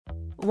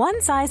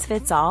One size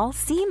fits all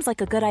seems like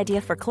a good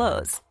idea for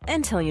clothes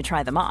until you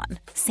try them on.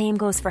 Same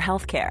goes for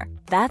healthcare.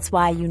 That's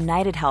why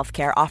United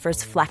Healthcare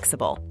offers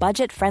flexible,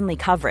 budget-friendly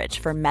coverage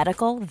for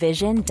medical,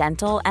 vision,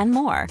 dental, and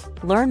more.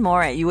 Learn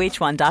more at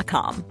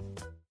uh1.com.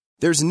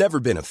 There's never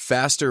been a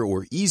faster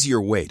or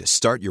easier way to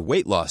start your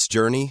weight loss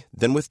journey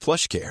than with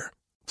PlushCare.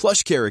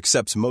 PlushCare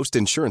accepts most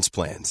insurance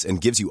plans and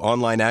gives you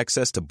online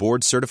access to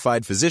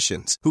board-certified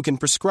physicians who can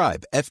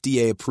prescribe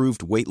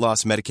FDA-approved weight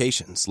loss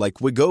medications like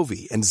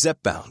Wegovy and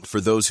Zepbound for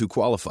those who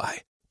qualify.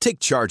 Take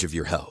charge of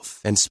your health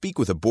and speak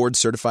with a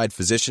board-certified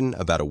physician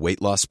about a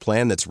weight loss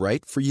plan that's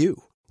right for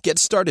you. Get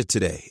started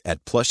today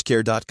at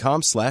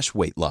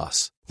plushcare.com/weight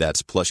loss.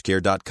 That's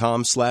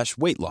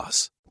plushcare.com/weight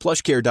loss.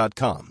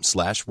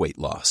 plushcare.com/weight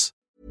loss.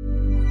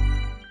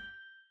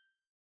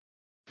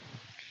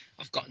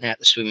 I've gotten out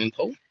the swimming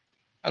pool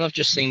and I've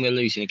just seen we're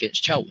losing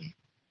against Charlton.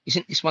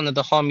 Isn't this one of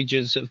the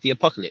harmingers of the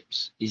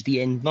apocalypse? Is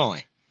the end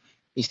nigh?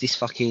 Is this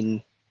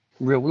fucking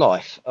real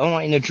life? Am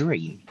I in a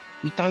dream?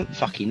 We don't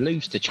fucking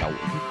lose to Charlton.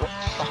 What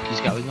the fuck is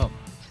going on?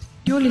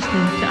 You're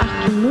listening to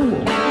Achtung,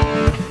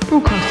 Millwall,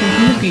 broadcasting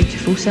from the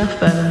beautiful South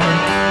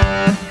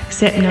Birmingham.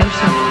 Accept no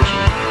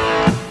substitute.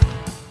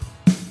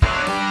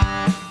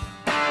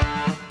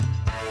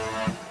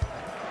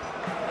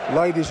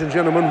 Ladies and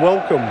gentlemen,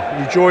 welcome.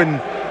 You join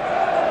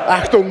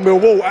Achtung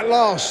Millwall at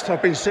last.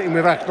 I've been sitting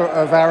with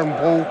Aaron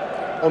Paul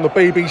on the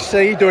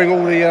BBC doing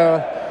all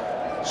the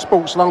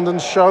Sports London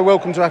show.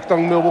 Welcome to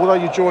Achtung Millwall.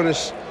 You join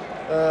us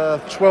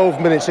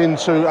 12 minutes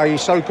into a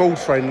so-called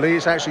friendly.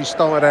 It's actually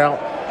started out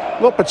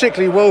not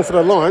particularly well for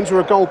the Lions. We're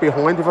a goal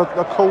behind with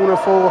a corner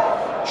for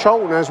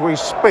Charlton as we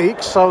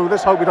speak. So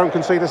let's hope we don't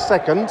concede a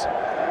second.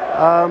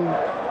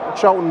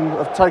 Charlton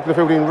have taken the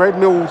field in red.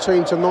 Millwall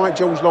team tonight.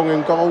 Jules Long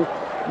in goal.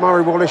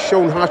 Murray Wallace,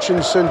 Sean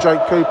Hutchinson,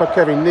 Jake Cooper,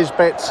 Kevin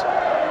Nisbet.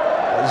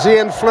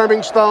 Zian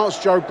Fleming starts,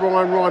 Joe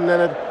Bryan, Ryan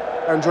Leonard,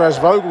 Andreas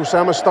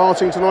Vogelsam are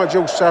starting tonight,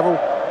 Jill Saville,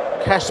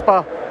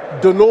 Casper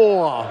De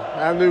Noor,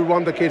 our new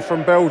wonder kid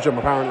from Belgium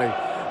apparently.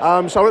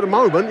 So at the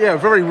moment, a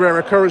very rare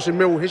occurrence in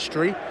Mill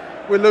history.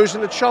 We're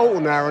losing to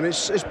Charlton now, and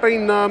it's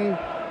been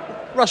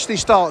rusty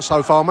start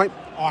so far, mate.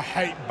 I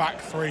hate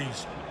back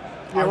threes.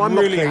 Yeah, I'm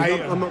not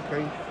keen. I'm not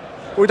keen.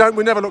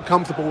 We never look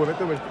comfortable with it,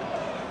 do we?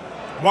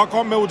 Why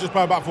can't Millwall just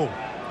play a back four?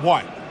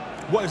 Why?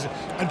 What is it?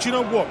 And do you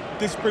know what?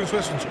 This brings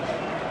questions.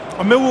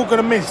 Are Millwall going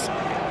to miss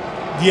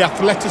the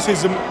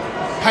athleticism,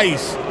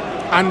 pace,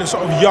 and the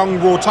sort of young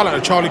raw talent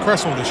of Charlie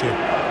Cresswell this year?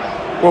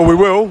 Well, we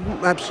will.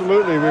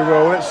 Absolutely, we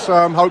will. Let's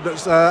hope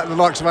that the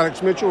likes of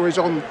Alex Mitchell is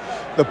on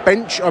the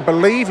bench, I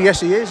believe. Yes,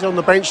 he is on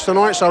the bench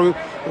tonight. So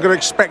we're going to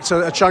expect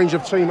a change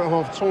of team at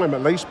half-time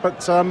at least.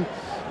 But,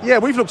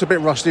 we've looked a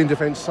bit rusty in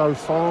defence so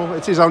far.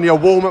 It is only a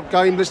warm-up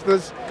game,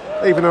 listeners,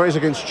 even though it is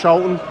against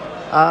Charlton.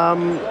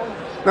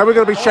 Now we're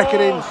going to be checking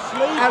in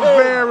at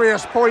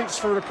various points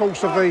through the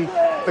course of the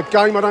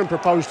game. I don't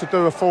propose to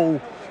do a full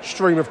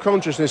stream of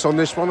consciousness on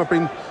this one. I've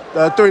been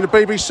doing the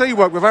BBC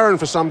work with Aaron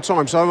for some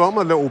time, so I'm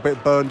a little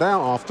bit burned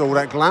out after all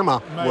that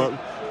glamour work.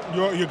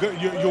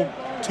 You're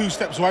 2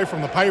 steps away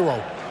from the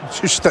payroll.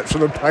 2 steps from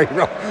the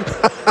payroll.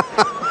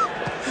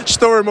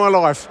 Story of my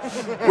life.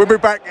 We'll be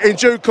back in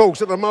due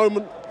course. At the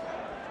moment,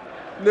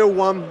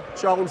 0-1,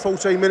 Charlton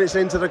 14 minutes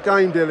into the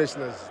game, dear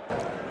listeners.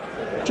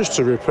 Just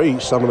to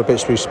repeat some of the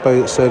bits we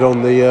said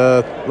on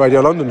the Radio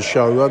London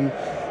show,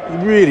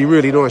 really,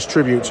 really nice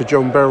tribute to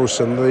John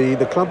Berylson.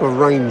 The club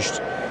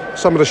arranged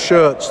some of the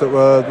shirts that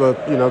were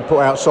put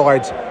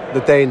outside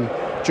the den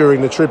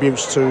during the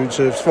tributes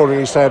to following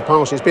his sad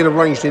passing. It's been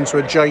arranged into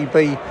a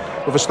JB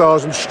with the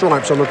stars and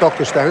stripes on the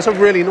docker stand. It's a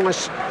really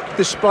nice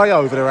display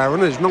over there,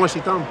 Aaron. It's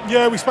nicely done.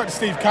 Yeah, we spoke to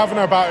Steve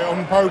Kavanagh about it on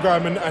the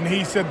programme, and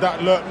he said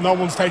that, look, no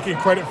one's taking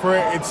credit for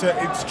it. It's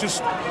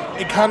just,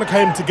 it kind of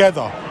came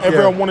together.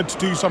 Everyone wanted to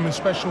do something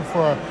special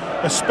for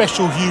a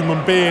special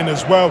human being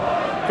as well.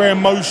 Very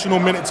emotional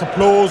minutes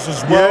applause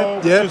as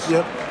well.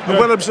 And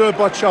well observed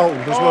by Charlton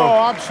as well.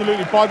 Oh,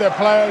 absolutely. By their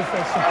players,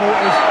 their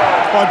supporters,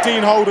 by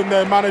Dean Holden,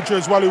 their manager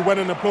as well, who went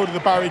and applauded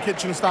the Barry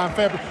Kitchen and Stan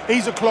Fair.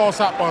 He's a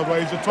class act, by the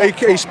way. He's a top.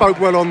 He spoke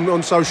well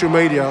on social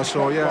media, I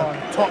saw.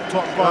 Top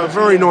guy.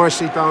 Very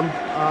nicely done.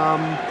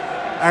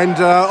 And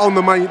on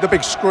the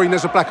big screen,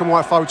 there's a black and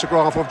white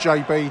photograph of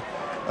JB.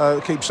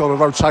 Keeps on a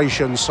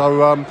rotation,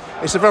 so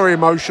it's a very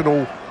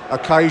emotional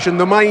occasion.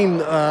 The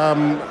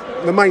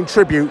main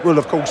tribute will,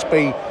 of course,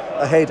 be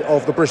ahead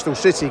of the Bristol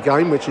City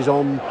game, which is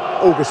on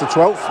August the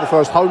 12th, the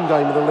first home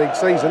game of the league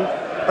season.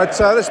 But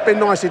it's been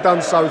nicely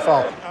done so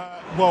far.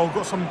 We've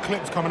got some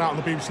clips coming out on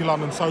the BBC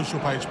London social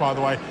page, by the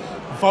way.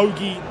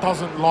 Vogie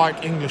doesn't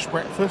like English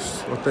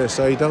breakfast. I dare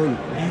say he don't.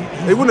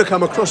 He wouldn't have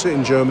come across it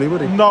in Germany, would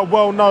he?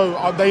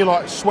 No, they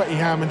like sweaty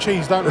ham and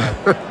cheese, don't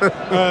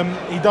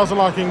they? He doesn't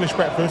like English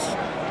breakfast.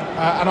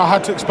 And I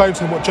had to explain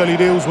to him what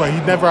jellied eels were.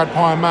 He'd never had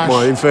pie and mash.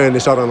 Well, in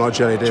fairness, I don't like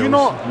jellied eels. Do you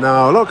not?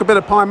 No, I like a bit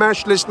of pie and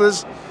mash,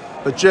 listeners.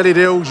 But jellied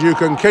eels, you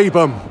can keep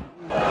them.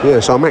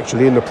 Yes, I'm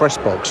actually in the press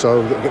box,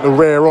 so I get the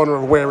rare honour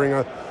of wearing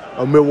a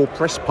Millwall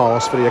press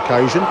pass for the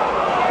occasion.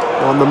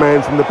 I'm the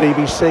man from the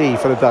BBC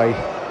for the day.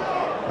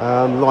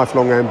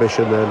 Lifelong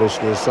ambition there,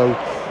 listeners. So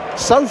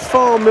So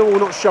far, Millwall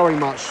not showing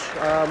much.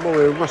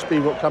 It must be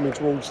coming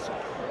towards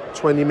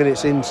 20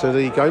 minutes into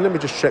the game. Let me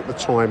just check the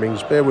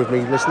timings. Bear with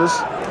me, listeners.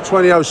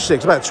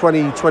 20:06, about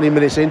 20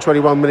 minutes in,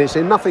 21 minutes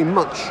in. Nothing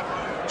much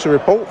to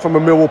report from a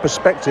Millwall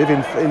perspective,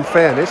 in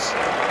fairness,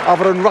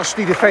 other than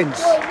rusty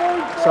defence.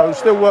 So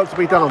still work to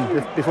be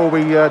done before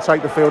we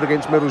take the field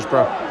against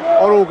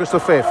Middlesbrough on August the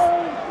 5th.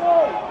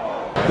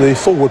 The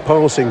forward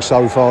passing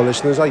so far,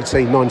 listeners,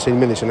 19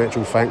 minutes in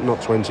actual fact,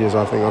 not 20 as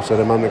I think I've said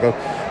a moment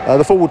ago.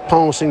 The forward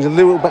passing's a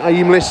little bit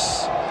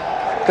aimless.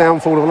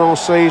 Downfall of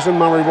last season.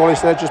 Murray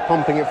Wallace there just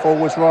pumping it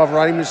forwards rather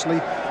aimlessly.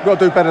 You've got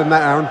to do better than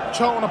that, Aaron.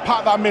 Charlton have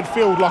packed that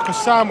midfield like a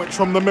sandwich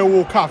from the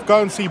Millwall Cup.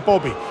 Go and see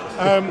Bobby.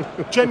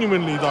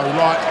 Genuinely though,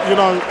 I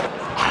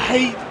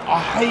hate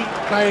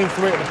playing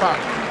through it at the back.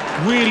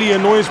 Really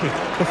annoys me.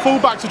 The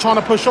fullbacks are trying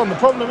to push on. The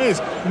problem is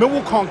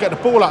Millwall can't get the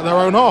ball out their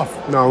own half.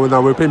 No,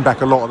 we've been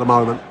back a lot at the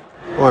moment.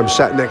 I'm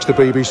sat next to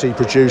BBC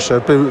producer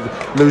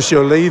Lucy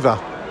Oliva.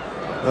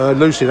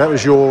 Lucy, that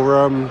was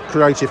your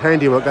creative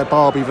handiwork, that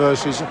Barbie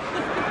versus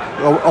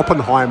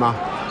Oppenheimer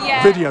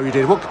video you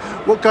did.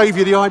 What gave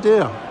you the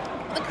idea?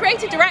 The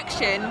creative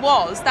direction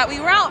was that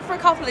we were out for a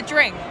couple of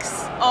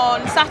drinks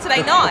on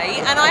Saturday night,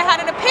 and I had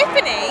an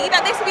epiphany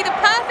that this would be the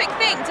perfect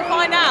thing to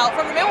find out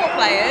from the Millwall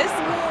players,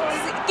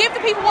 give the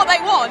people what they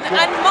want,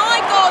 and my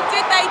God,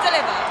 did they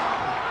deliver.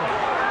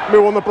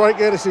 Millwall on the break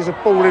here. This is a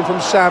ball in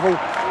from Saville.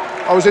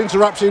 I was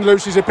interrupting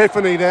Lucy's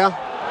epiphany there.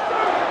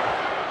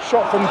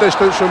 Shot from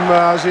distance from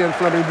Zian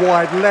Fleming,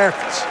 wide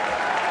left.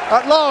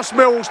 At last,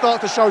 Millwall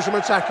start to show some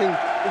attacking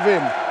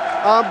vim.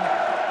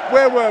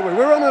 Where were we?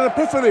 We were on an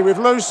epiphany with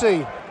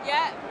Lucy.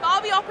 Yeah,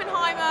 Barbie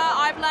Oppenheimer.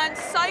 I've learned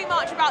so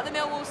much about the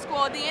Millwall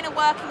squad, the inner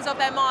workings of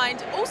their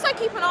mind. Also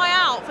keep an eye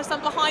out for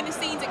some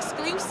behind-the-scenes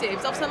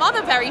exclusives of some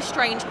other very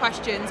strange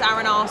questions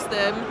Aaron asked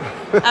them.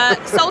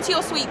 Salty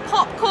or sweet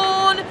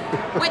popcorn?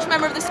 Which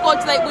member of the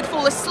squad would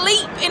fall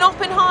asleep in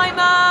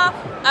Oppenheimer?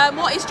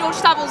 What is George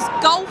Saville's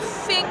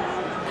golfing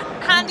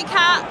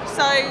handicap?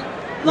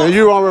 Now,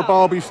 you are a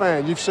Barbie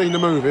fan. You've seen the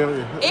movie, haven't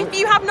you? If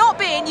you have not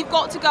been, you've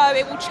got to go.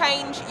 It will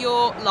change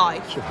your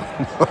life.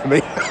 I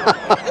mean,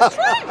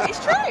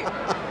 It's true.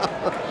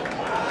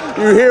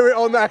 You hear it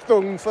on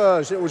Achtung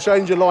first. It will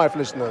change your life,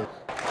 listener.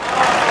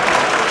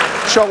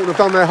 Charlton have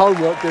done their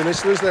homework, dear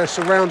listeners. They're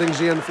surrounding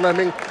Zian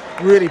Fleming,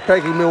 really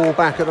pegging Millwall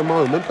back at the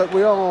moment. But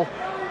we are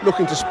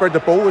looking to spread the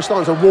ball. We're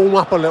starting to warm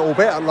up a little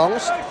bit at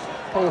last.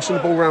 Passing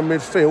the ball around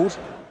midfield.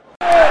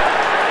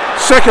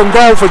 Second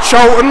goal for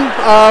Charlton.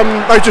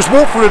 They just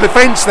walked through the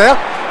defence there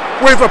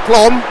with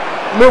aplomb.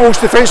 Millwall's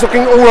defence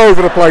looking all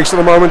over the place at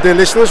the moment, dear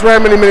listeners. How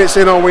many minutes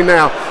in are we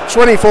now?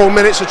 24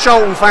 minutes. The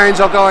Charlton fans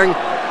are going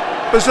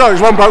berserk.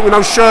 There's one bloke with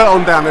no shirt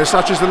on down there,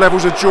 such as the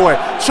levels of joy.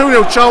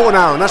 2-0 Charlton,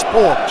 Aaron. That's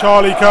poor.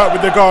 Charlie Kirk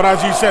with the goal.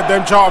 As you said,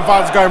 them Charlton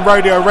fans going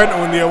radio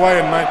rental in the away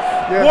end, mate.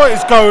 Yeah. What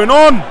is going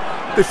on?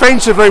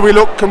 Defensively, we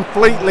look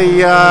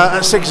completely at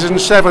 6s and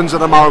 7s at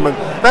the moment.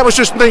 That was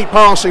just neat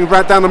passing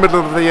right down the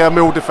middle of the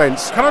Mill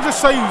defence. Can I just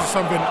say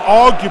something?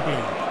 Arguably,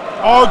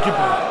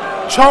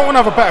 Charlton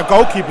have a better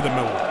goalkeeper than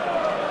Millwall.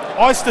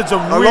 Eisted's a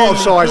lot of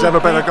sides have a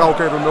better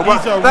goalkeeper than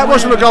Millwall. That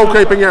wasn't a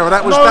goalkeeping error.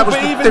 That was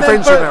the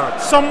defensive error.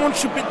 Someone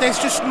should be. There's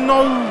just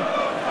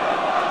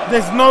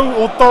there's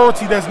no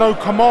authority. There's no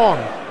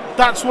command.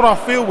 That's what I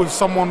feel with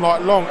someone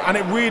like Long, and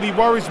it really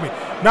worries me.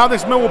 Now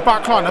this Millwall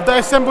backline, have they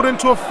assembled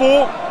into a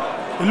 4?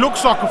 It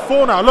looks like a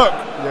 4 now, look.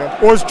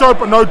 Yeah. Or is Joe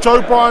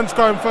Bryan's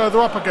going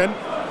further up again.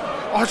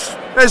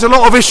 There's a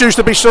lot of issues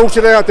to be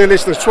sorted out, dear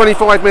listeners.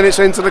 25 minutes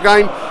into the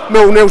game,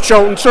 Millwall 0,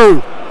 Charlton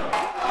 2.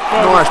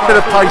 Nice, bit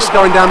of pace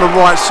going down the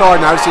right side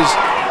now. This is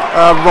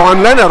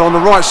Ryan Leonard on the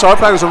right side,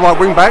 playing as a right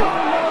wing back.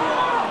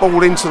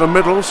 Ball into the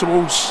middle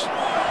towards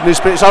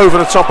Nisbet. It's over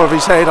the top of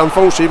his head,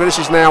 unfortunately, but this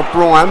is now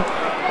Bryan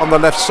on the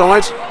left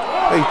side.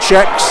 He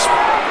checks.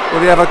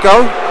 Will he have a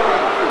go?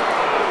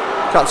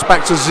 Cuts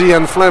back to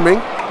Zian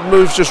Fleming.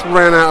 Moves just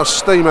ran out of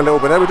steam a little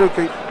bit there. We do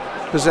keep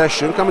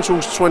possession. Coming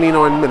towards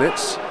 29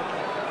 minutes.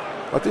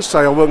 I did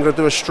say I wasn't going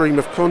to do a stream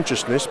of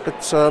consciousness,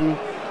 but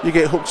you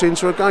get hooked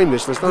into a game,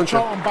 listeners, don't you?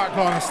 The Charlton back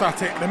line are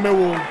static, the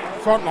Millwall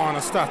front line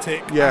are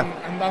static. Yeah.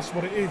 And that's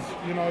what it is.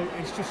 You know,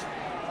 it's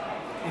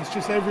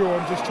just everyone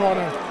just trying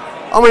to...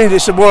 I mean,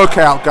 it's a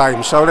workout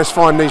game, so let's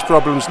find these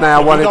problems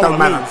now when it doesn't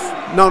matter.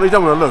 No, they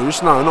don't want to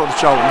lose. No, not the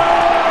Charlton.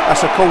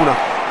 That's a corner.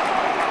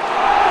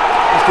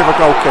 Let's give a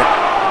goal kick.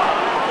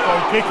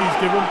 Kick he's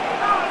given.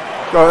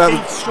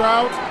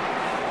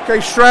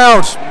 Keith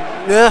Stroud.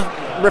 Yeah,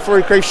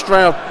 referee Keith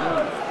Stroud.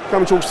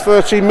 Coming towards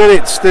 30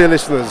 minutes, dear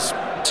listeners.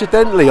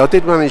 Incidentally, I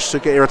did manage to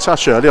get here a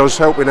touch early. I was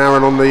helping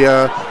Aaron on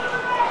the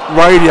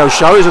radio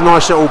show. There's a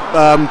nice little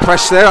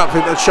press there up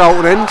at the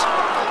Charlton end.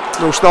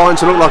 All starting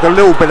to look like a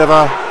little bit of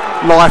a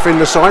life in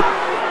the side.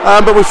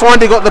 But we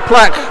finally got the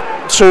plaque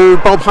to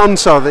Bob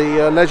Hunter,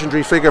 the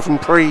legendary figure from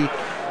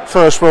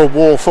pre-First World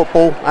War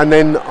football, and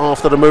then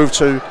after the move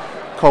to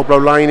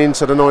Coldblow Lane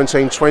into the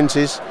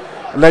 1920s,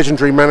 a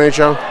legendary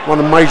manager, one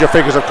of the major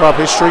figures of club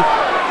history.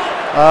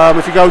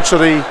 If you go to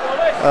the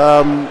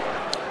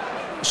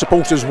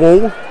supporters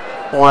wall,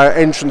 by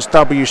entrance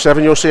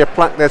W7, you'll see a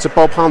plaque there to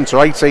Bob Hunter,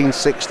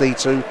 1860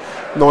 to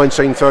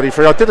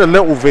 1933. I did a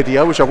little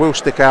video which I will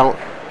stick out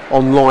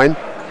online,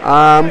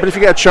 but if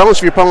you get a chance,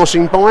 if you're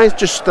passing by,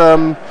 just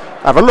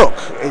have a look.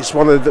 It's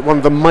one of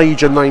the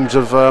major names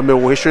of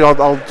Millwall history.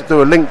 I'll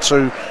do a link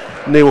to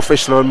Neil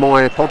Fissler and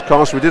my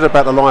podcast we did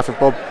about the life of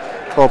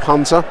Bob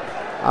Hunter.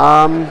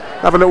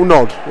 Have a little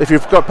nod. If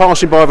you've got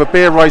passing by with a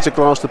beer, raise a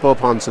glass to Bob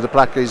Hunter. The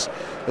plaque is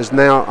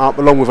now up,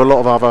 along with a lot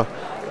of other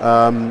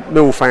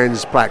Mill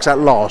fans' plaques at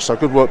last. So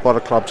good work by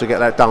the club to get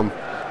that done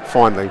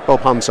finally.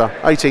 Bob Hunter,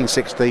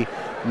 1860,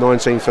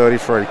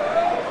 1933.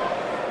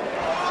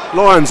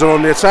 Lions are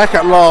on the attack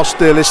at last,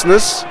 dear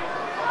listeners.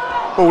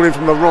 Ball in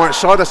from the right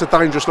side. That's a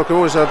dangerous looking.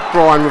 Always a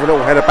Brian with a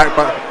little header back,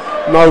 but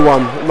no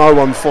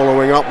one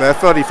following up there.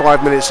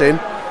 35 minutes in.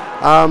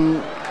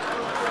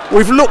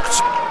 We've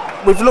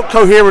looked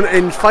coherent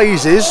in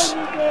phases,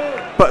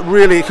 but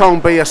really it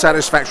can't be a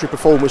satisfactory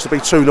performance to be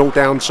 2-0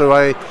 down to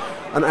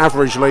an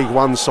average League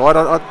One side.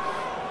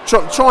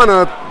 Trying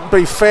to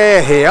be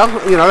fair here,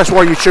 that's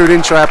why you tune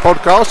into our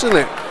podcast, isn't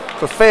it?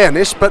 For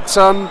fairness, but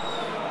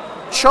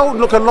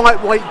Charlton look a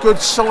lightweight good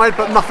side,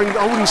 but nothing.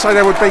 I wouldn't say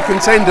they would be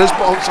contenders,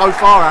 but so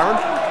far, Aaron.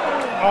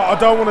 I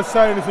don't want to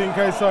say anything in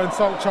case I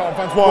insult Charlton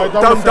fans.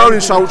 Well, don't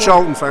insult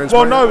Charlton fans.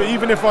 Well, no,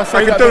 even if I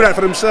say they can do that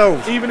for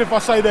themselves. Even if I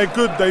say they're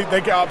good, they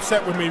get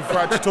upset with me for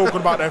actually talking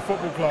about their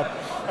football club.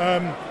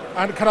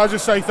 And can I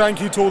just say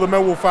thank you to all the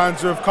Millwall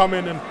fans who have come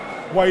in and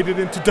waded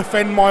in to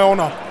defend my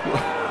honour.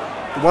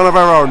 One of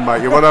our own,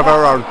 mate. You're one of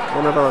our own.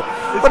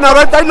 But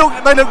no, they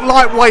look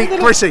lightweight,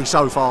 gritty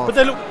so far. But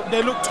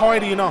they look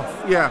tidy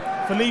enough. Yeah.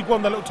 For League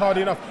One, they look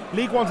tidy enough.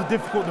 League One's a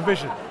difficult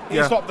division.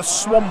 Yeah. It's like the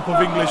swamp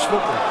of English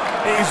football.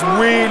 It is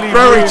really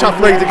very tough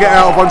league to get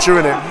out of once you're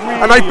in it.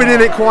 Really, and they've been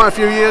in it quite a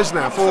few years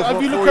now.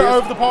 If you look at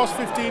over the past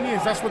 15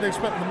 years, that's what they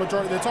spent the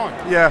majority of their time.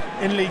 Yeah.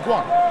 In League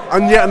One.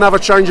 And yet another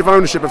change of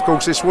ownership, of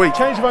course, this week.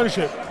 Change of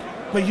ownership.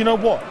 But you know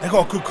what? They've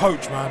got a good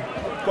coach, man.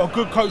 Got a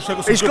good coach. They've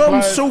got some He's good got them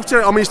players.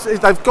 sorted. I mean,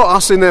 they've got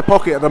us in their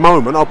pocket at the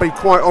moment. I'll be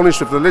quite honest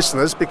with the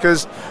listeners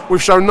because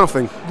we've shown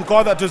nothing. The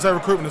guy that does their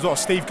recruitment is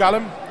Steve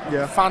Gallum.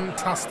 Yeah.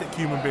 Fantastic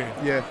human being.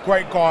 Yeah.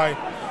 Great guy.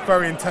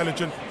 Very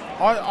intelligent.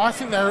 I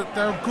think they're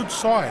a good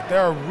side.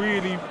 They're a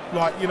really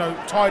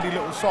tidy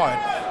little side,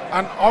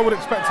 and I would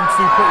expect them to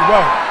do pretty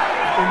well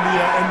in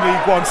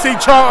League One. See,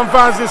 Charlton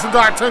fans, listen to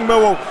Achtung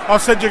Millwall. I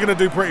said you're going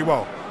to do pretty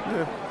well.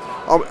 Yeah.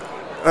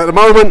 At the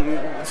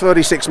moment,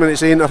 36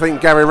 minutes in, I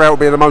think Gary Rowell will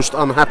be the most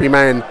unhappy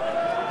man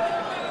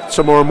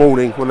tomorrow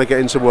morning when they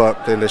get into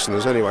work, dear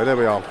listeners. Anyway, there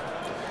we are.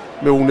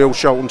 Millwall 0,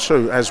 Charlton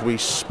 2 as we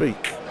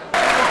speak.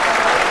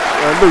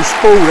 Loose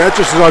ball there,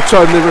 just as I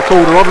turned the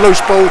recorder on.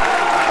 Loose ball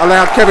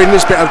allowed Kevin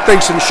Nisbet a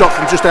decent shot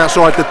from just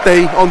outside the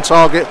D, on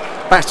target,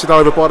 batted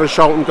over by the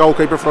Charlton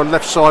goalkeeper for a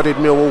left-sided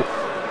Millwall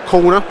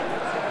corner.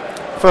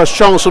 First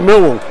chance of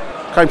Millwall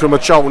came from a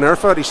Charlton error,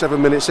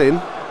 37 minutes in.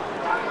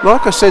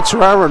 Like I said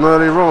to Aaron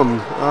earlier on,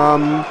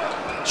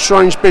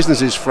 strange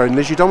businesses, friend,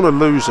 is you don't want to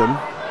lose them,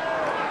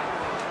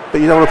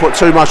 but you don't want to put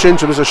too much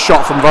into them. There's a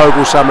shot from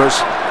Vogelsam that's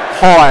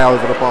high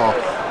over the bar.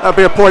 That'll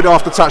be a point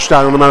after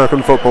touchdown on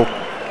American football.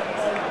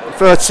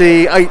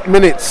 38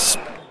 minutes.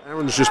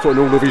 Aaron's just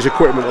putting all of his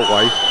equipment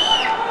away,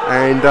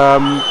 and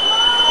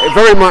it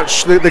very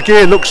much the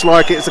gear looks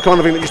like it's the kind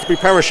of thing that used to be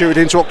parachuted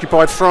into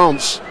occupied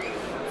France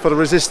for the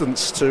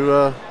resistance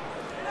to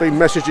beam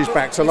messages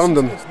back to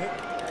London.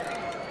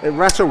 It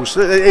rattles.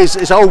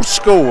 It's old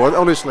school,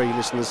 honestly,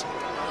 listeners.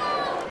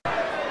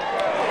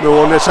 No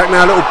on the attack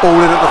now. A little ball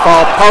in at the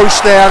far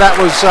post there. That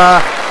was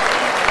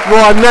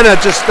Ryan Nenner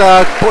just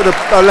put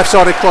a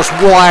left-sided cross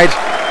wide.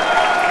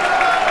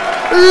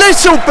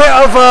 Little bit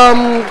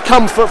of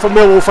comfort for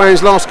Millwall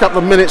fans last couple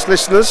of minutes,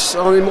 listeners.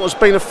 I mean, what has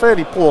been a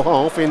fairly poor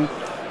half in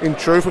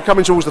truth. We're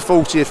coming towards the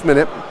 40th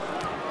minute.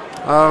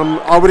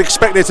 I would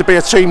expect there to be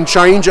a team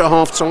change at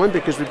half-time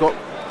because we've got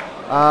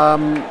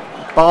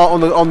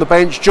Bart on the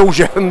bench.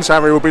 George Evans,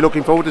 Harry will be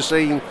looking forward to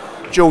seeing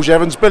George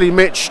Evans. Billy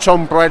Mitch,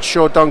 Tom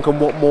Bradshaw, Duncan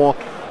Watmore,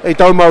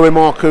 Idomo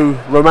Imaku,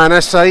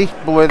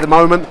 Romanese, boy at the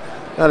moment,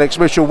 Alex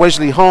Mitchell,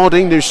 Wesley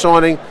Harding, new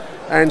signing,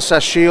 and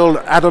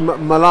Sashil Adam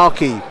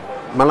Malaki.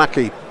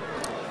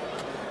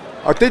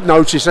 I did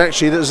notice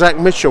actually that Zach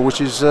Mitchell,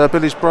 which is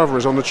Billy's brother,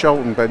 is on the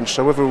Charlton bench.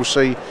 So whether we'll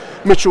see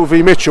Mitchell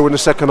v Mitchell in the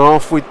second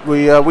half,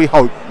 we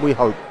hope.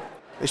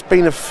 It's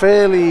been a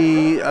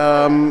fairly,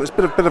 it's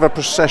been a bit of a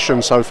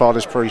procession so far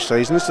this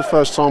pre-season. This is the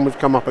first time we've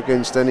come up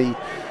against any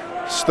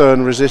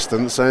stern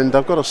resistance, and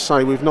I've got to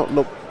say we've not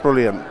looked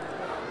brilliant.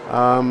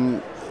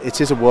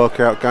 It is a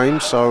workout game,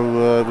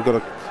 so we've got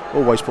to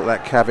always put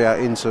that caveat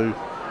into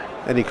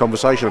any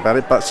conversation about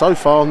it. But so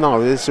far,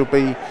 no, this will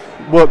be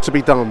work to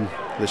be done,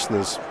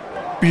 listeners.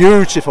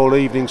 Beautiful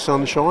evening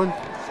sunshine,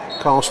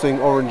 casting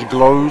orange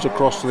glows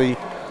across the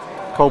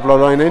Coldblow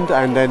Lane end,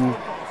 and then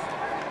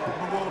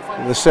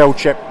the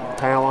Selchep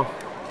power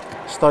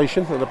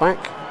station at the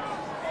back.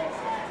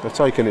 They're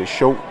taking it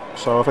short,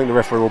 so I think the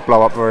referee will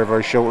blow up very,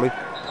 very shortly.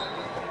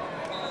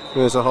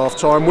 There's a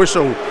half-time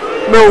whistle.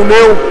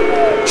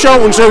 0-0.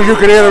 Charlton 2, you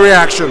can hear the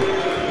reaction.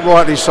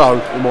 Rightly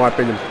so, in my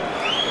opinion.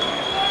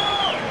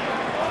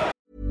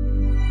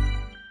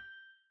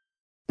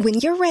 When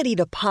you're ready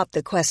to pop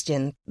the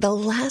question, the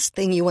last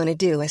thing you want to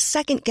do is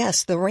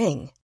second-guess the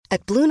ring.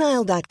 At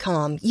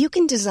BlueNile.com, you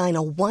can design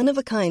a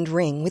one-of-a-kind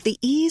ring with the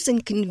ease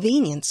and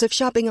convenience of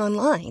shopping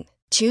online.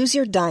 Choose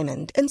your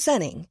diamond and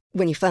setting.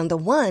 When you find the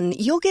one,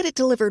 you'll get it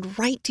delivered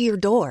right to your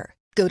door.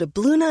 Go to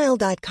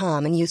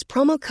BlueNile.com and use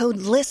promo code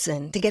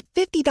LISTEN to get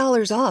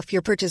 $50 off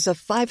your purchase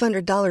of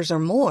 $500 or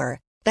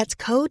more. That's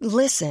code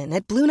LISTEN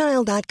at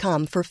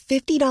BlueNile.com for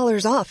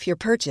 $50 off your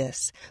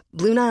purchase.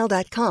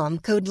 BlueNile.com,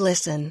 code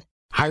LISTEN.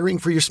 Hiring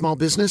for your small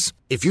business?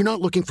 If you're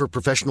not looking for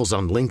professionals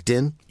on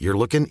LinkedIn, you're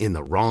looking in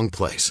the wrong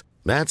place.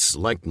 That's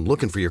like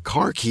looking for your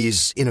car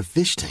keys in a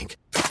fish tank.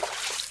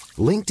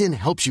 LinkedIn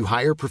helps you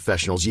hire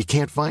professionals you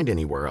can't find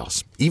anywhere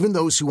else, even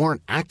those who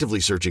aren't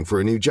actively searching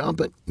for a new job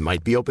but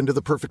might be open to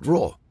the perfect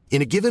role.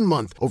 In a given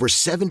month, over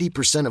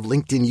 70% of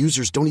LinkedIn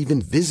users don't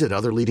even visit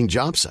other leading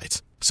job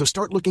sites. So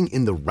start looking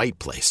in the right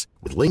place.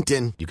 With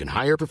LinkedIn, you can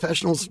hire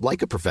professionals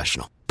like a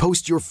professional.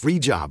 Post your free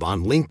job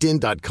on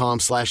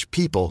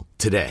linkedin.com/people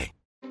today.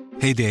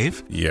 Hey,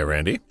 Dave. Yeah,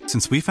 Randy.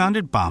 Since we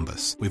founded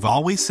Bombas, we've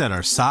always said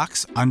our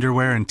socks,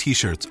 underwear, and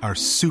T-shirts are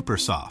super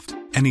soft.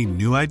 Any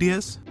new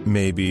ideas?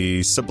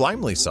 Maybe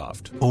sublimely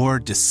soft. Or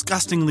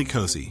disgustingly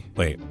cozy.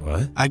 Wait,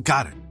 what? I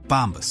got it.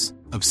 Bombas.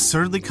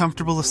 Absurdly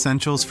comfortable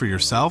essentials for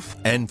yourself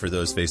and for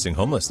those facing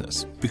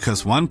homelessness.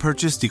 Because one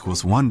purchased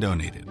equals one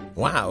donated.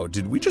 Wow,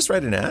 did we just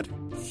write an ad?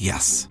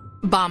 Yes.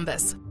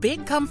 Bombas.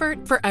 Big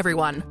comfort for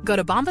everyone. Go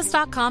to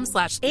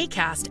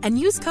bombas.com/ACAST and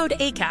use code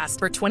ACAST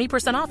for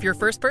 20% off your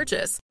first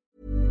purchase.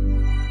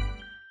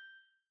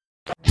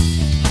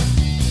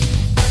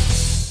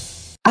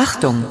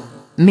 Achtung,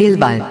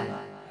 Millwall.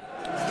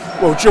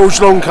 Well,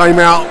 George Long came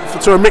out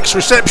to a mixed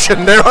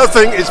reception there, I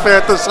think it's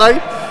fair to say.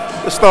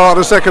 The start of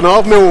the second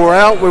half, Millwall were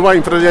out. We're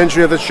waiting for the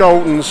entry of the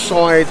Charlton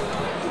side,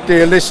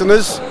 dear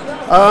listeners.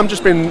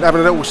 Just been having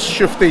a little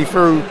shifty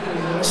through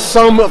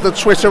some of the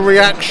Twitter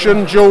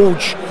reaction.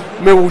 George,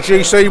 Millwall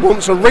GC,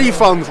 wants a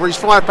refund for his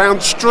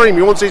 £5 stream.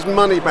 He wants his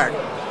money back.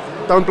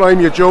 Don't blame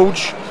you,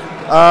 George.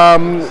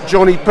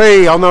 Johnny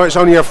P, I know it's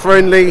only a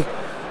friendly,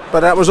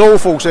 but that was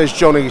awful, says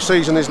Johnny.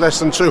 Season is less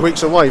than 2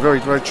 weeks away. Very,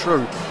 very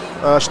true.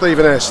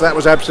 Stephen S, that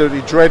was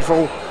absolutely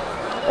dreadful.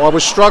 I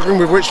was struggling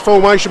with which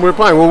formation we were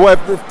playing. Well,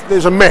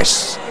 there's a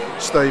mess,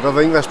 Steve. I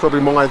think that's probably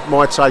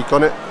my take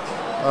on it.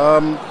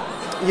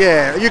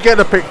 Yeah, you get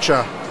the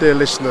picture, dear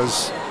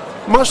listeners.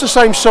 Much the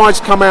same sides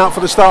come out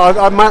for the start.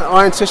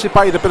 I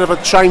anticipated a bit of a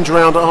change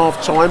around at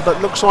half time, but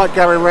looks like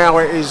Gary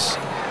Rowett is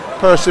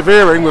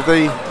persevering with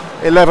the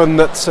 11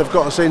 that have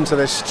got us into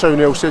this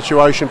 2-0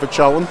 situation for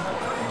Charlton.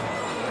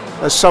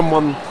 As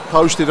someone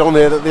posted on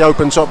there that the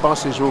open top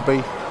buses will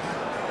be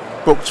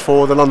booked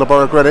for the London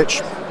Borough of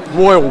Greenwich.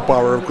 Royal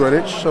Borough of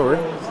Greenwich, sorry.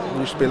 It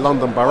used to be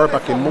London Borough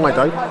back in my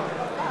day.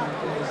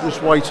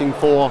 Just waiting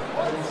for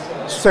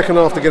second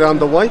half to get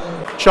underway.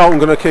 Charlton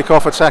going to kick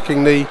off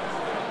attacking the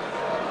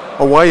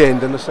away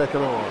end in the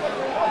second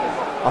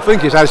half. I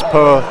think it's as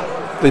per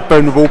the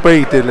Ben will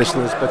be, dear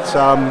listeners, but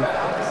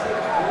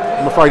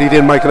I'm afraid he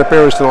didn't make an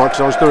appearance tonight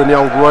because I was doing the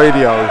old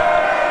radio.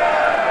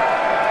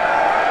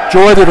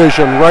 Joy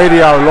Division,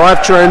 radio,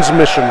 live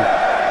transmission.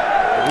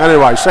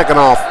 Anyway, second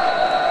half,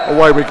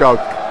 away we go.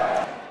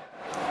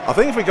 I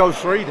think if we go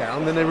 3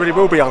 down, then there really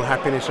will be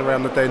unhappiness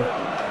around the den.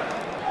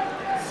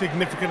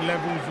 Significant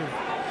levels of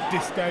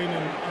disdain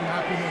and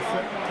unhappiness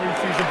at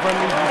pre-season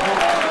friendlies.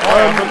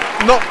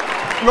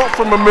 Not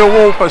from a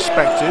Millwall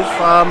perspective.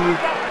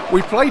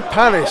 We played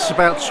Palace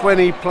about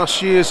 20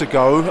 plus years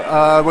ago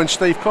when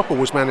Steve Coppell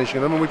was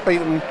managing them, and we beat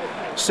them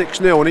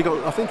 6-0. And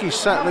I think he was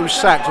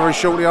sacked very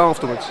shortly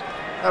afterwards.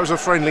 That was a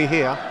friendly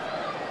here.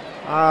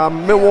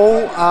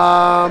 Millwall,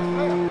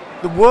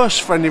 the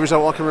worst friendly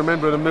result I can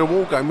remember in a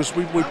Millwall game was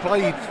we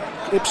played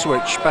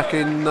Ipswich back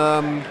in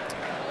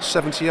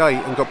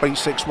 78 and got beat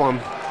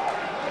 6-1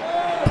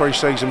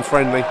 pre-season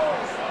friendly,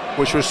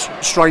 which was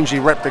strangely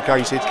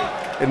replicated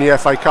in the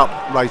FA Cup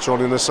later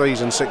on in the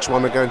season,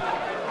 6-1 again.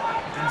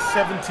 In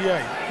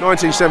 78?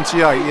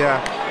 1978,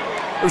 yeah.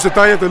 It was the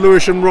day of the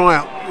Lewisham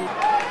riot.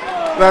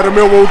 They had a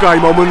Millwall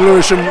game on when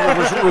Lewisham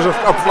was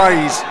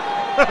ablaze.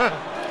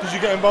 Did you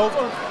get involved?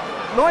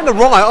 Not in the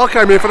riot, I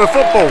came here for the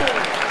football.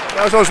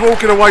 As I was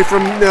walking away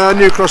from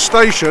New Cross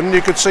Station,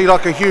 you could see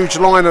like a huge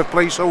line of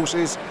police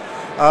horses,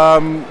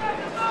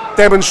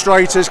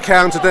 demonstrators,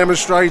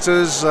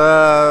 counter-demonstrators.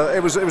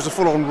 It was a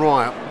full-on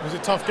riot. Was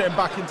it tough getting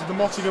back into the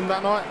Mottingham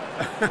that night?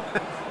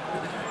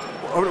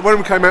 When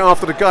we came out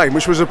after the game,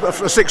 which was a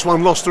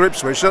 6-1 loss to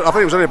Ipswich, I think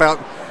it was only about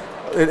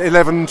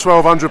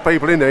 1,100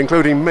 people in there,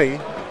 including me.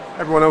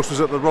 Everyone else was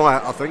at the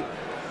riot, I think.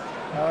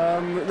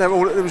 It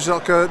was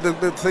like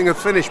the thing had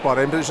finished by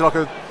then, but it was like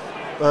a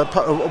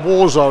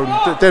war zone,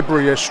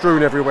 debris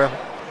strewn everywhere.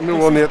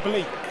 Millwall on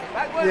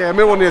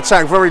the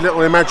attack, very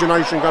little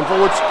imagination going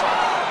forwards,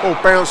 all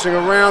bouncing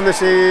around.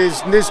 This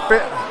is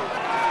Nisbet.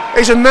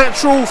 He's a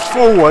natural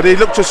forward. He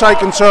looked to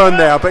take and turn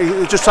there, but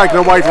he's just taken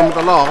away from at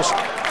the last.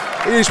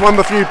 He's one of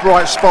the few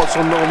bright spots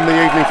on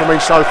the evening for me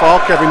so far,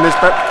 Kevin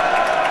Nisbet.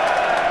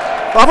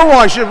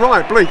 Otherwise, you're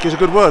right, bleak is a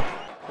good word.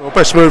 Well,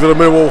 best move of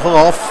the Millwall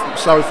half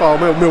so far,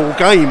 Millwall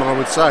game, I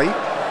would say.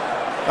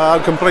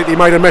 Completely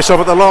made a mess of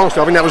it the last.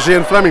 I think that was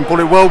Ian Fleming, pulled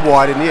it well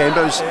wide in the end.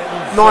 But it was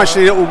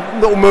nicely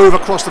little move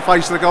across the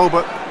face of the goal,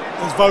 but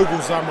it was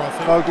Vogelsammer, I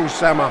think.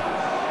 Vogelsammer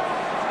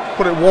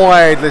put it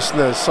wide,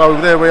 listeners. So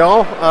there we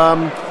are.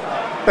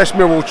 Best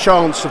Millwall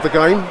chance of the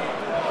game.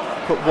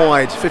 Put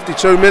wide.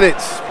 52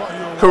 minutes.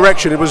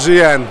 Correction, it was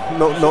Zian.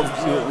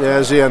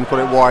 Zian put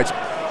it wide.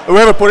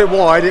 Whoever put it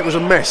wide, it was a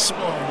mess.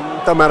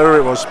 Don't matter who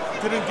it was.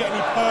 Didn't get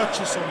any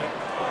purchase on it.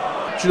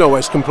 Do you know what?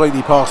 It's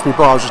completely passed me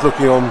by. I was just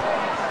looking on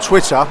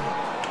Twitter,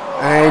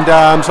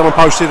 and someone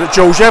posted that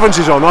George Evans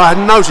is on. I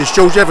hadn't noticed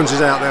George Evans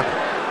is out there.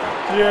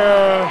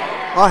 Yeah.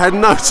 I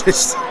hadn't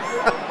noticed.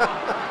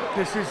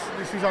 This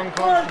is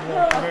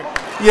uncomfortable, isn't it?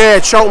 Yeah,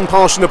 Charlton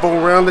passing the ball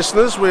around,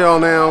 listeners. We are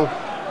now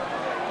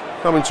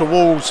coming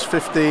towards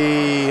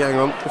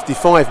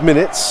 55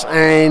 minutes,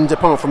 and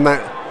apart from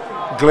that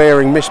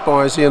glaring miss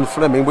by Ian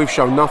Fleming, we've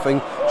shown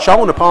nothing.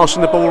 Charlton are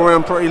passing the ball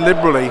around pretty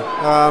liberally. It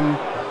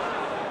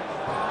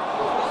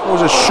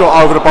was a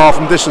shot over the bar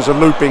from distance, a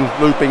looping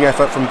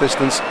effort from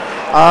distance.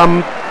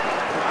 They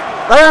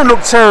don't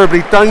look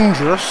terribly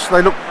dangerous.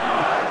 They look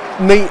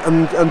neat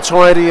and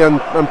tidy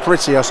and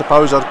pretty, I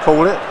suppose I'd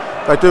call it.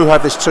 They do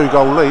have this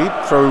 2-goal lead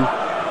through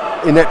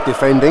inept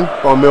defending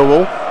by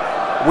Millwall.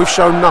 We've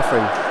shown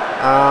nothing.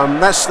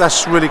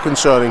 That's really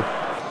concerning.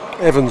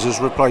 Evans has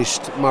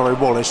replaced Murray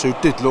Wallace, who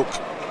did look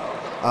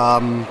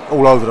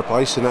all over the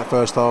place in that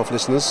first half,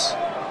 listeners.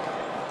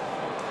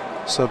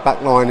 So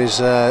back line is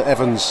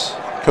Evans,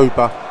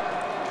 Cooper,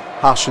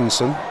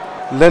 Hutchinson.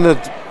 Leonard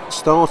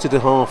started the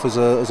half as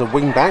a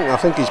wing back. I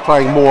think he's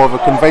playing more of a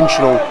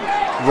conventional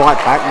right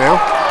back now.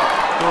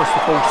 Nice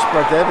the ball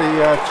spread there.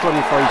 The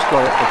 23's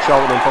got it for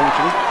Charlton,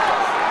 unfortunately.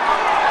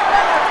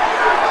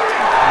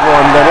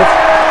 Ryan Leonard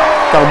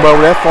done well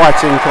there,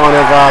 fighting kind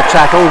of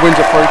tackle, wins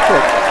a free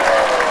kick.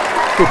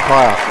 Good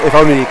player. If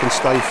only he can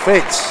stay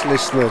fit,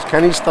 listeners.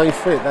 Can he stay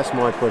fit? That's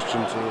my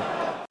question to you.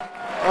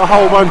 A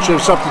whole bunch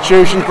of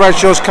substitutions.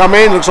 Bradshaw's come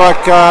in. Looks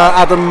like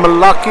Adam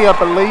Malaki, I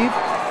believe.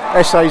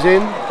 Essay's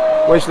in.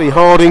 Wesley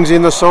Harding's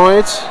in the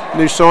side.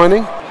 New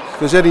signing. If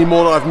there's any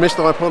more that I've missed,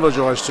 I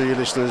apologise to you,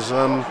 listeners.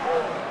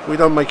 We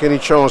don't make any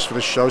charge for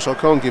this show, so I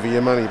can't give you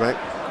your money back.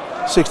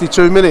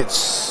 62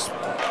 minutes.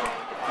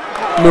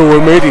 Millwall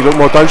immediately look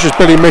more dangerous.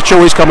 Billy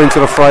Mitchell is coming to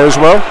the fray as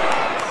well.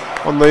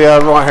 On the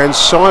right hand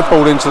side,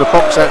 ball into the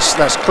box.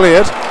 That's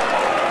cleared.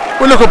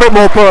 We look a bit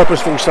more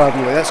purposeful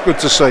suddenly. That's good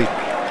to see.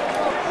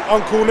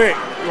 Uncle Nick,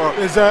 right.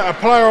 There's a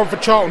player on for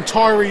Charlton,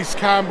 Tyrese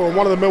Campbell, and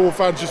one of the Millwall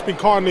fans just been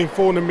kindly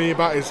informing me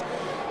about his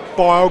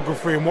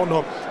biography and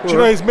whatnot. Do you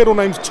know his middle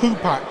name's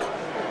Tupac?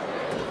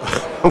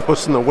 I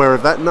wasn't aware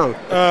of that, no.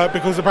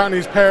 Because apparently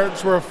his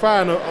parents were a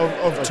fan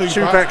of Tupac.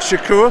 Tupac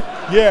Shakur?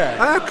 Yeah.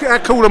 How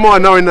cool am I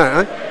knowing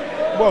that, eh?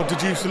 Well,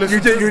 did you used to listen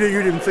you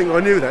didn't think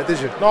I knew that, did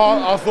you?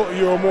 No, I thought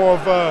you were more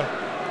of a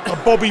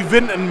Bobby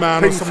Vinton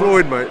man. Pink or something.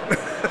 Floyd, mate.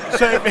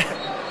 So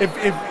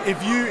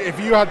if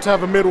you had to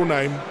have a middle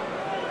name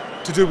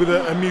to do with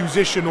a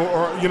musician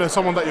or you know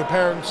someone that your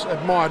parents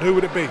admired, who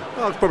would it be?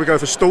 I'd probably go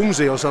for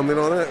Stormzy or something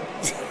like that.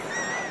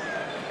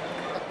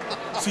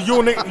 So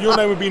your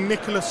name would be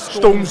Nicholas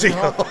Stormzy.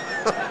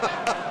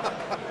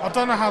 I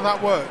don't know how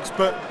that works,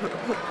 but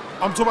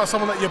I'm talking about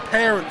someone that your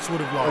parents would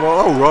have liked.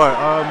 Oh right.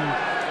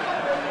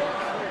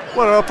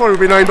 Well, I'll probably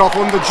be named off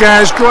one of the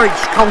jazz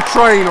greats,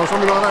 Coltrane or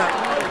something like that.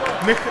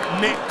 Nick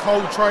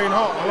Coltrane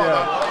Hart. I like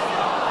that.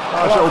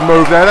 Nice little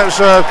move there. That was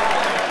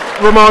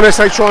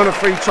Romanes trying to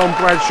free Tom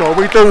Bradshaw.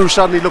 We do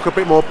suddenly look a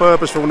bit more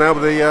purposeful now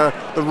with the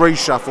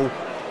reshuffle.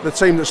 The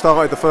team that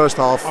started the first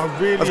half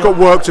has got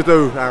work to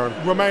do, Aaron.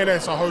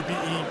 Romanes, I hope he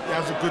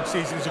has a good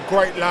season. He's a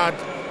great lad,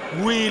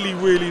 really,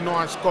 really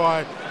nice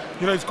guy.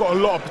 You know, he's got a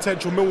lot of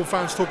potential. Millwall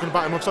fans talking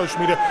about him on social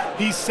media.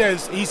 He said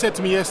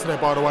to me yesterday,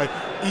 by the way,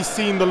 he's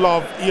seen the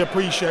love, he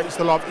appreciates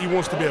the love, he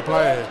wants to be a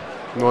player here.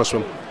 Nice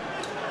one.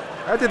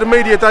 How did the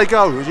media day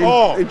go? Did you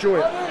enjoy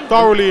it?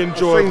 Thoroughly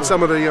enjoyed it. I've seen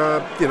some of the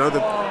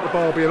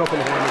Barbie and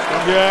Oppenheimer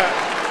stuff. Yeah,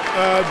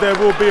 there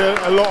will be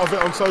a lot of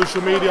it on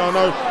social media. I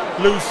know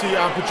Lucy,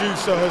 our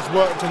producer, has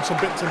worked on some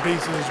bits and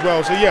pieces as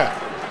well. So yeah,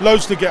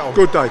 loads to get on.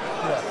 Good day.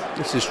 Yeah.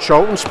 This is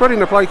Charlton spreading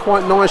the play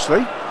quite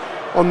nicely.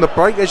 On the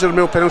break, edge of the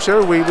Mill penalty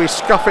area, we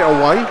scuff it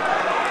away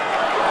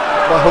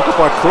by hook or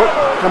by crook.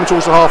 Coming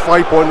towards the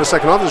halfway point in the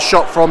second half. There's a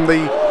shot from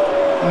the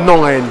 9,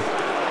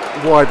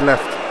 wide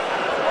left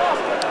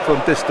from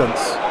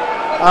distance.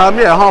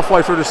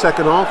 Halfway through the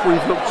second half,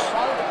 we've looked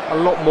a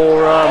lot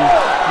more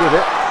with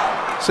it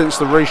since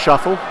the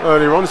reshuffle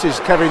earlier on. This is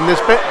Kevin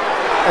Nisbet,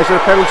 edge of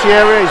the penalty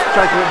area. He's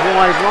taking it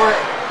wide right.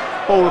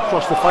 Ball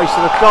across the face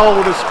of the goal.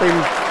 That's been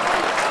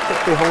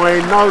put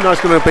behind. No, it's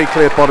going to be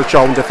cleared by the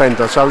Charlton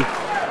defender. So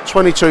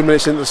 22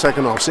 minutes into the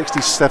second half,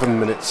 67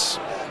 minutes.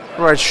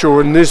 Bradshaw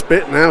and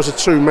Nisbet now is a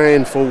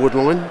 2-man forward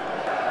line.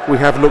 We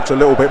have looked a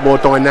little bit more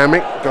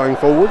dynamic going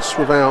forwards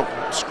without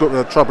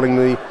troubling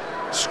the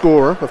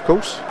scorer, of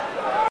course.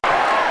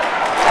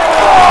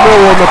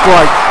 More on the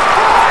break.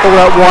 Ball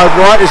out wide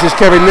right. This is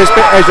Kevin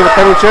Nisbet, edge of the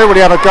penalty area. Will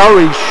he have a go?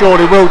 He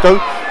surely will do.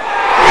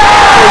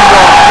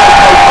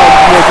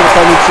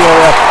 penalty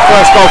area.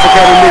 First goal for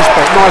Kevin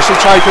Nisbet. Nicely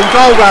taken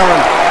goal,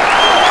 Aaron.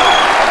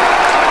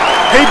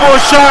 People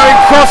were shouting,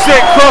 cross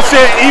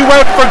it. He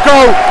went for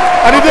goal.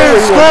 And he didn't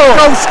score.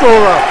 Goal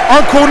scorer.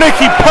 Uncle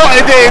Nicky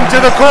potted it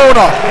into the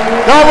corner.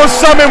 That was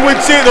something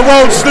we'd see at the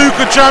World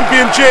Snooker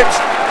Championships.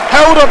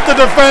 Held up the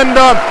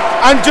defender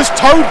and just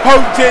toe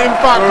poked it, in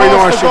fact,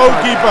 past the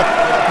goalkeeper.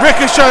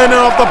 Ricocheting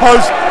off the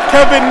post.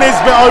 Kevin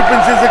Nisbet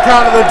opens his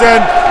account of the den.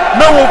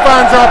 Millwall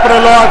fans are up and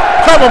alive.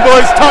 Come on,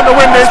 boys, time to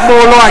win this.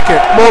 More like it.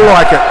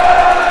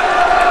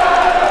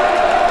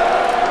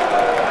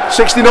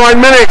 69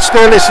 minutes,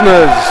 dear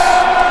listeners.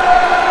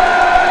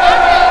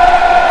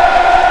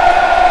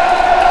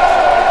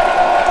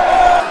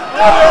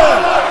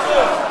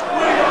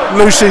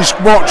 Lucy's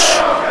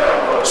watch.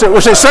 So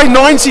was it say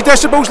 90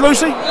 decibels,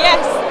 Lucy? Yes,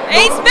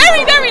 it's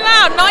very, very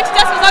loud. 90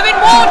 decibels. I've been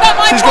warned that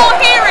my poor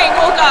hearing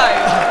will go.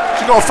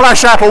 She's got a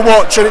flash Apple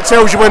watch, and it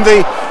tells you when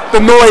the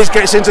noise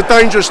gets into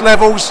dangerous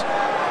levels.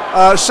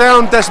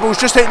 Sound decibels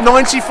just hit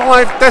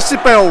 95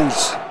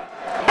 decibels.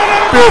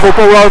 Beautiful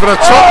ball over the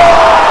top.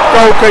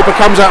 Goalkeeper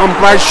comes out on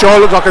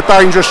Bradshaw. Looks like a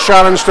dangerous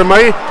challenge to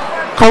me.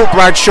 Caught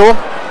Bradshaw.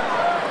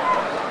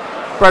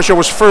 Bradshaw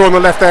was through on the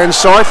left-hand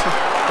side.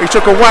 He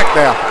took a whack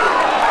there.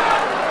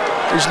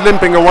 He's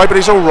limping away, but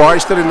he's all right.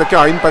 He's still in the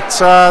game. But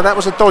that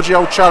was a dodgy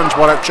old challenge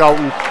by that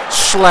Charlton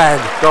slag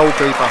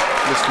goalkeeper,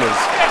 listeners.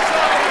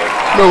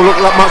 No,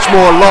 look much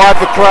more alive.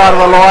 The crowd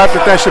are alive.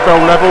 The decibel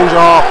levels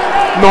are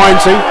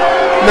 90.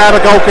 Now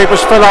the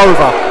goalkeepers fell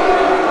over.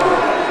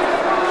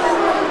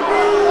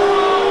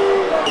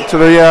 To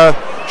the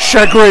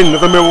chagrin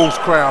of the Millwall's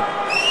crowd.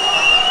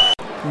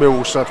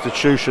 Millwall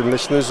substitution,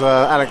 listeners.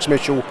 Alex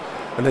Mitchell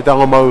and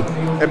Adamo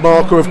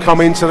Emarco have come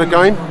into the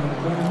game.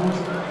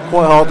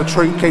 Quite hard to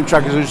keep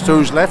track of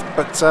who's left,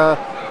 but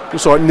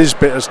looks like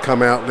Nisbet has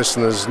come out,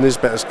 listeners.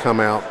 Nisbet has come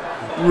out.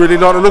 Really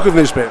like the look of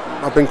Nisbet.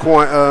 I've been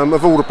quite,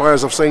 of all the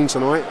players I've seen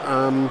tonight,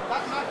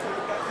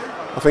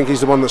 I think he's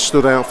the one that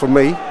stood out for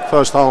me,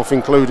 first half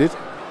included.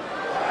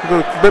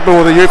 A bit more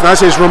of the youth.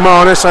 That's his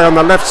Romanes on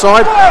the left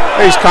side.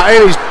 He's cut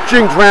in, he's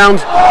jinked round.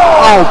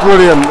 Oh,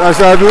 brilliant. That's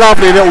a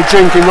lovely little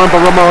jinking run by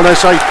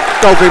Romanes.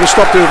 Goalkeeper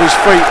stopped it with his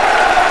feet.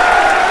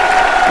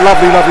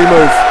 Lovely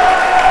move.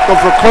 Gone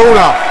for a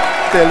corner,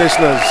 dear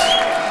listeners.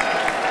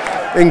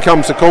 In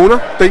comes the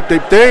corner. Deep.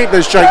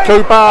 There's Jake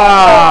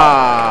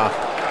Cooper.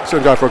 He's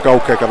going to go for a goal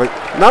kick, I think.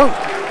 No?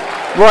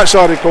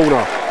 Right-sided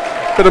corner.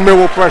 Bit of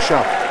Millwall pressure.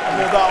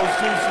 Yeah, that was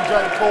juicy,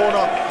 Jake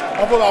corner.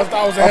 I thought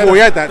that was ahead. I thought he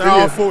had that, didn't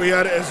you? I thought he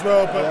had it as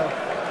well.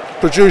 But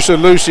Producer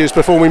Lucy is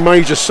performing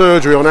major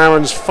surgery on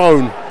Aaron's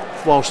phone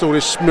whilst all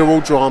this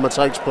Millwall drama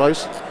takes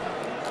place.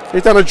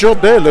 You've done a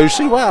job there,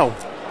 Lucy. Wow.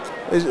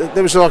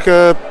 There was like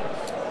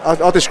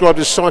I described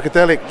it as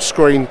psychedelic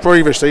screen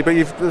previously,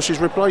 but she's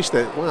replaced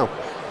it. Wow.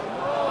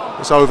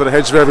 It's over the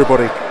heads of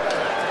everybody.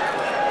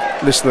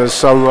 Listeners,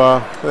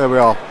 so there we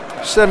are.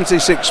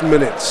 76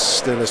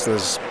 minutes, dear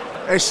listeners.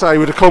 SA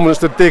with the confidence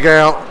to dig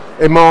out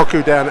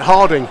Emarco down at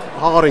Harding,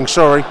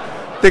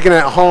 digging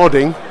out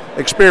Harding,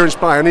 experienced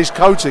player, and he's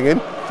coaching him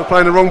for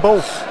playing the wrong ball.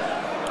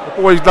 The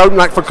boys don't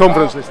lack for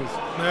confidence, listeners.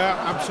 Yeah,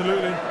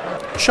 absolutely.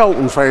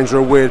 Charlton fans are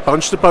a weird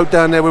bunch. The bloke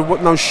down there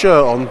with no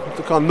shirt on,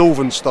 the kind of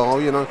northern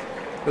style, you know.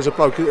 There's a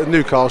bloke at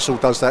Newcastle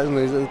does that, and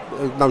there's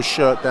no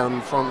shirt down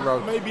the front row.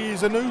 Maybe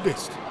he's a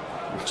nudist.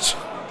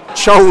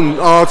 Charlton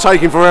are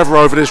taking forever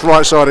over this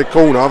right-sided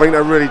corner. I think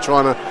they're really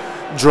trying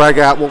to drag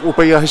out what will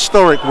be a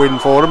historic win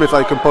for them if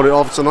they can pull it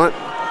off tonight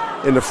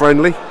in the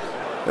friendly.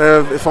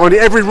 Finding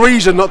every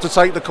reason not to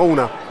take the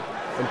corner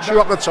and chew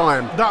up the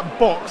time. That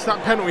box,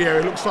 that penalty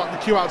area, looks like the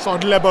queue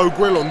outside Lebo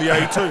Grill on the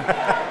A2.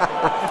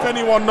 If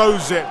anyone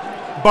knows it,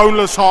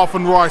 boneless half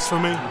and rice for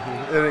me.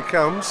 Here it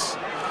comes.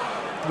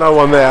 No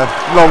one there.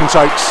 Long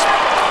takes.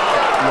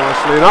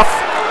 Nicely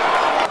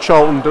enough.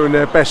 Charlton doing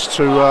their best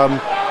to...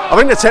 I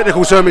think the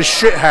technical term is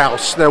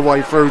shithouse their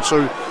way through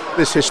to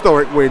this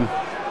historic win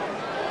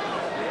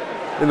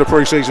in the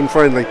pre-season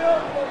friendly.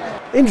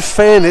 In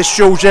fairness,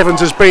 George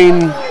Evans has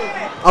been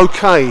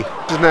okay.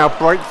 This is now a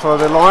break for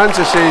the Lions.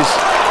 This is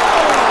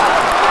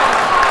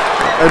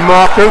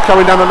Emarco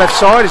coming down the left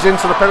side. He's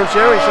into the penalty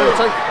area. He's going to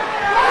take...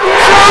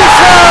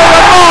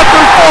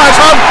 Emarco fires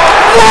home.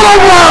 What a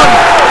run!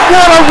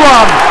 What a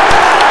run!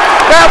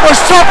 That was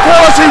top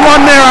quality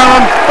run there,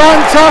 Aaron.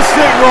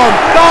 Fantastic run.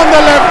 Down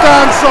the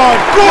left-hand side.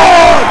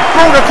 Good!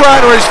 Brought the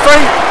crowd to his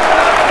feet.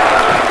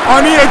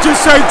 I need to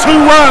just say two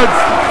words,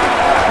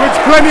 which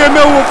plenty of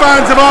Millwall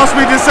fans have asked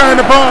me to say in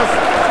the past.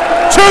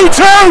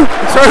 Choo-choo!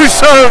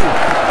 Choo-choo!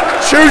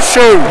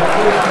 Choo-choo!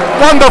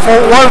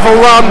 Wonderful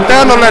run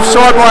down the left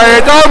side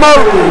by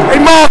Adamo.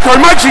 Emarco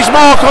makes his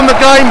mark on the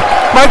game,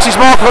 makes his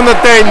mark on the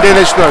den, dear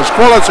listeners.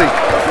 Quality.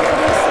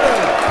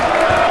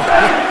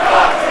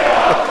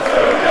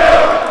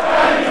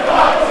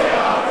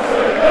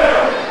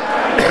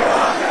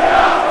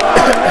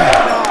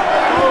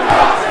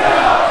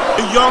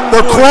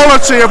 The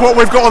quality of what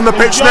we've got on the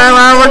pitch now,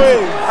 Aaron.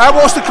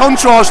 What's the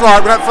contrast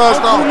like with that first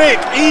half?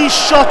 Nick, he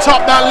shot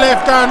up that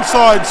left-hand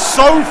side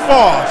so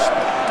fast.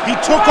 He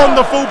took on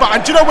the fullback,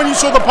 and do you know when you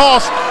saw the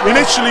pass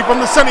initially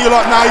from the centre, you're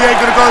like, nah, he ain't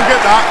going to go and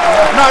get that.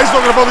 No, he's not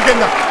going to bother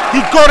getting that.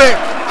 He got it,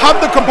 had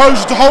the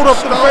composure to hold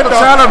off the defender.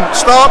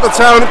 Start the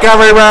talent,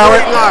 Gary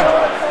Rowett.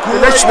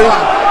 If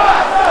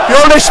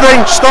you're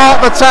listening,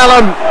 start the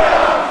talent.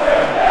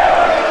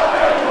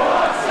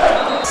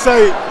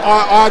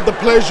 I had the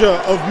pleasure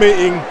of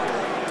meeting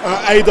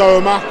Ado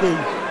Amaku,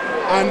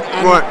 and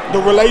the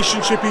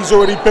relationship he's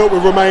already built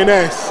with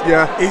Romaines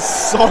is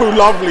so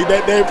lovely.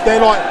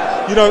 They're like,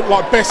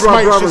 like best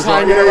mates, just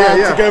hanging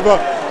around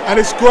together, and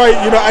it's great.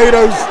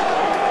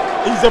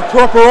 He's a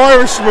proper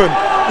Irishman.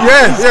 He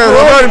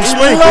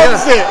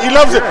loves it. He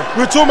loves it.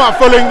 We were talking about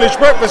full English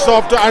breakfast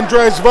after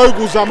Andreas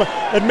Vogelsammer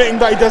admitting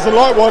that he doesn't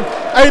like one.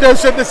 Ado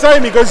said the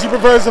same. He goes, he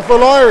prefers a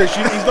full Irish.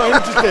 He's not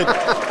interested.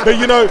 But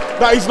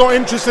that he's not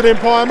interested in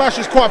pie and mash.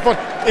 It's quite fun,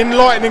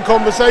 enlightening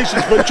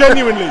conversations. But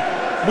genuinely,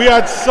 we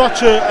had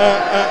such a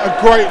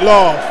great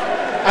laugh,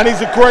 and he's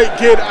a great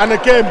kid. And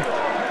again,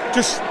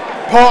 just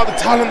part of the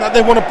talent that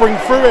they want to bring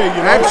through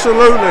here.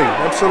 Absolutely.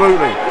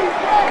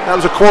 That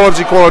was a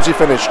quality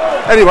finish.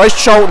 Anyways,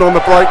 Charlton on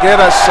the break here.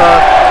 That's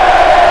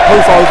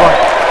hoof over.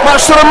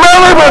 Much to the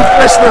merriment,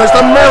 listeners,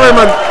 the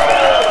merriment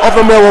of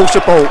the Millwall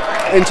support.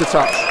 Into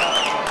touch.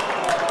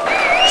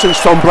 Since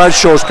Tom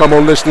Bradshaw's come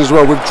on, listeners, as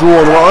well, we've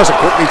drawn. Well, that's a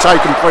quickly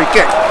taken free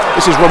kick.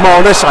 This is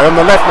Romanes on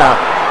the left now.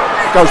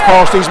 Goes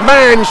past his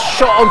man,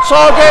 shot on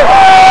target.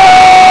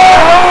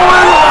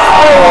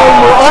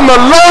 On the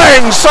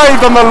line,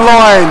 saved on the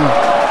line.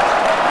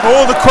 For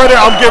all the credit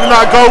I'm giving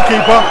that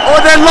goalkeeper. Oh,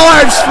 their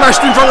lives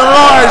flashed in front of their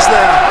eyes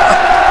there.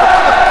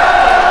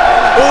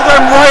 All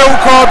them rail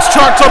cards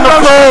chucked on the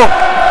floor.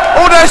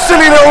 All their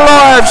silly little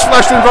lives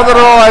flashed in front of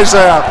their eyes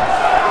there.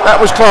 That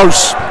was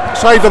close.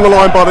 Saved on the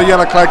line by the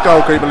yellow-clad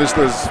goalkeeper,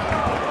 listeners.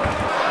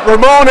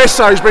 Romanes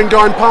has been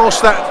going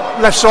past that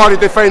left-sided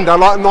defender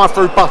like a knife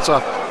through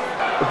butter.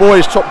 The boy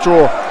is top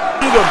drawer.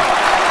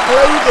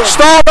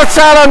 Start the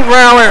talent,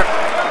 Rowett.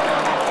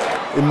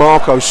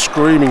 Marco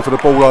screaming for the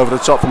ball over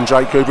the top from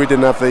Jake Cooper. He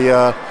didn't have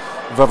the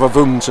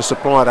vavavoom to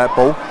supply that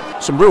ball.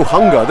 Some real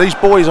hunger. These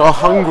boys are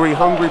hungry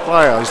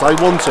players. They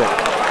want it.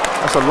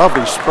 That's a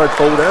lovely spread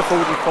ball there,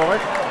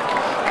 45.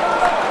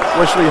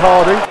 Wesley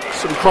Harding.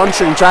 Some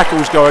crunching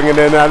tackles going in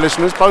there now,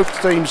 listeners.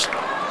 Both teams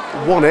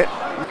won it.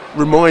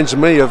 Reminds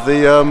me of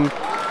the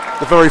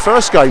very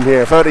first game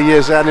here. 30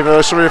 years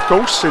anniversary, of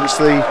course, since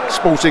the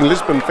Sporting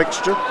Lisbon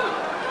fixture.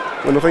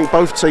 When I think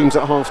both teams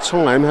at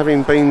half-time,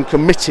 having been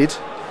committed,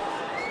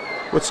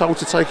 we're told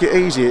to take it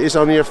easy. It is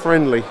only a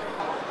friendly.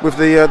 With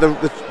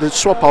the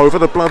swap over,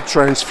 the blood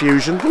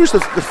transfusion. Who's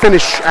the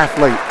Finnish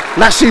athlete?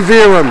 Lassi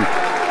Viren.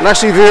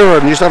 Lassi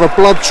Viren used to have a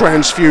blood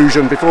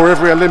transfusion before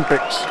every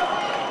Olympics.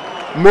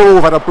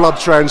 Millwall had a blood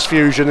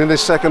transfusion in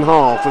this second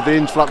half with the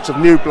influx of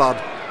new blood.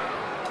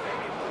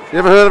 You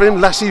ever heard of him?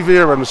 Lassi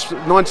Viren,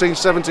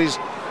 1970s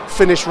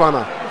Finnish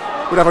runner.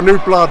 Would have a new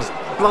blood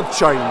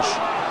change.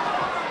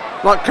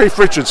 Like Keith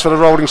Richards for the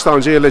Rolling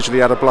Stones, he allegedly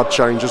had a blood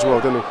change as well,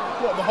 didn't he?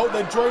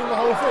 They drained the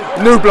whole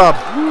thing? New blood.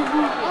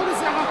 How does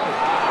that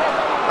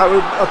happen?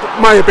 That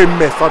may have been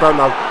myth, I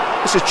don't know.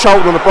 This is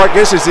Charlton on the break.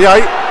 This is the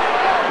 8.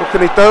 What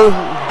can he do?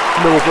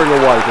 Millwall bring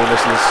away, dear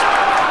listeners.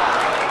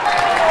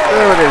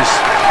 There it is.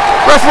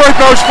 Referee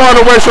blows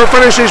final whistle.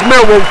 Finishes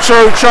Millwall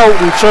 2,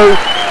 Charlton 2.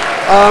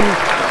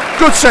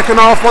 Good second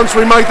half once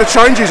we made the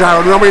changes,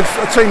 Aaron. I mean,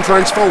 a team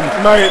transformed.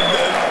 Mate,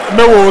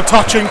 Millwall were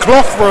touching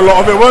cloth for a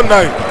lot of it, weren't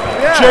they?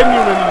 Yeah.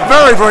 Genuinely.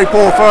 Very, very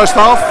poor first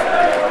half.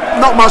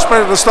 Not much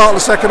better at the start of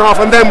the second half,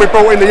 and then we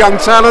brought in the young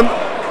talent.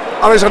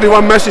 And there's only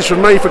one message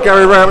from me for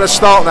Gary Rowett: let's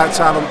start that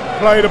talent.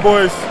 Play the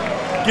boys.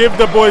 Give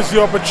the boys the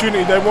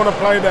opportunity. They want to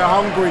play. They're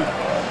hungry.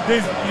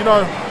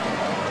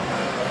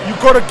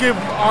 You've got to give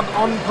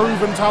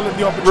unproven talent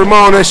the opportunity.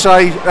 Romanes,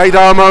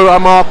 Adamo,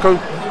 Marco,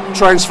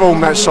 transform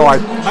that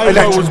side.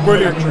 Ado was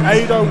brilliant.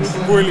 Ado was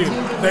brilliant.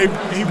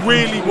 He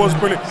really was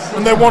brilliant.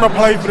 And they want to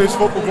play for this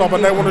football club,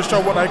 and they want to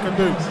show what they can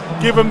do.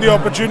 Give him the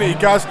opportunity,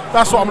 guys.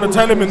 That's what I'm going to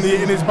tell him in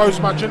his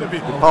post-match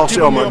interview. Pass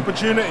Give it him on, the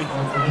opportunity.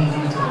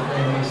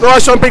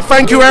 Right, so a big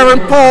thank you, Aaron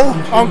Paul.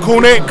 Uncle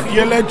Nick,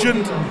 you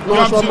legend.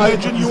 Nice one, mate.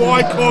 Legend, you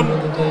icon.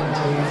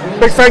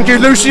 Big thank you,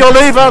 Lucy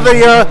Oliver,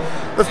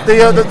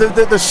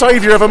 the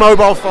saviour of a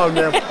mobile phone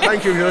now.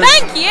 Thank you, Lucy.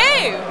 Thank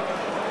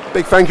you.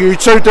 Big thank you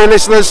too, dear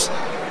listeners.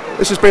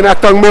 This has been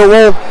Achtung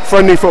Millwall,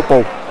 friendly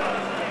football.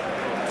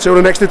 Till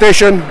the next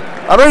edition,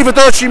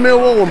 arrivederci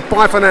Millwall, and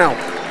bye for now.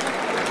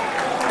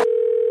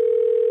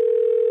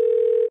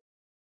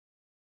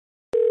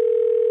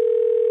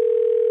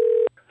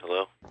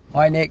 Hello.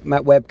 Hi Nick,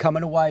 Matt Webb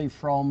coming away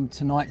from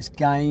tonight's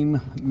game,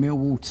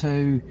 Millwall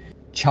 2,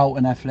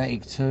 Charlton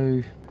Athletic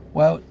 2.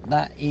 Well,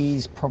 that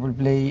is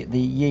probably the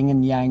yin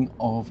and yang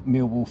of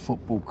Millwall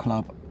Football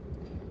Club.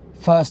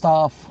 First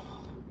half,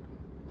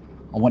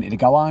 I wanted to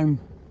go home.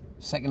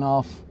 Second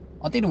half,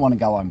 I didn't want to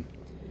go home.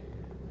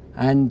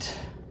 And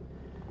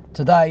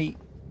today,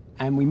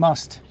 and we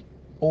must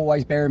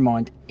always bear in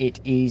mind, it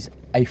is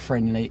a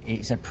friendly,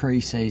 it's a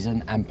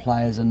pre-season, and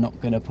players are not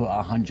going to put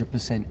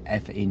 100%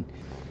 effort in.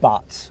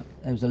 But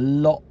there was a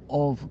lot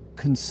of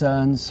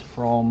concerns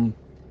from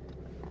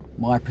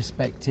my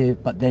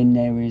perspective, but then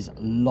there is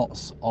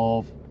lots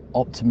of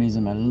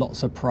optimism and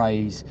lots of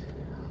praise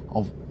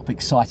of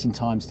exciting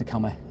times to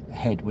come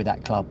ahead with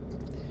that club.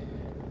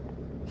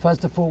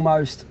 First and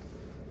foremost,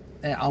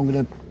 I'm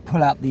going to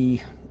pull out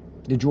the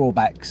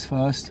drawbacks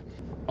first.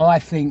 I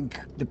think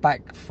the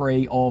back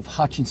three of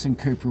Hutchinson,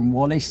 Cooper and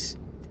Wallace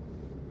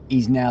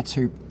is now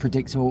too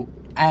predictable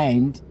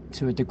and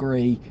to a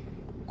degree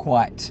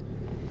quite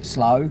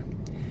slow.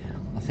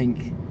 I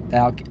think they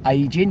are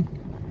ageing,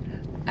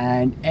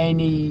 and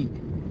any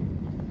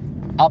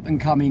up and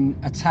coming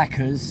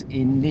attackers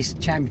in this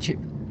Championship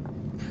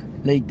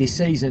League this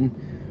season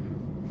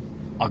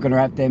are going to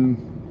have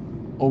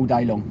them all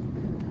day long.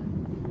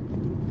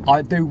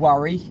 I do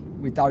worry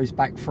with those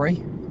back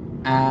three.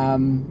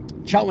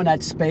 Charlton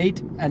had speed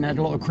and had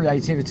a lot of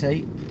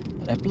creativity,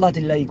 but they're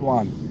bloody League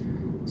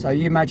One. So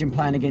you imagine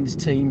playing against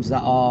teams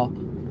that are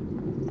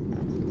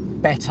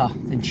better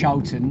than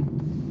Charlton,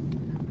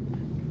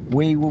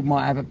 we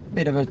might have a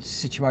bit of a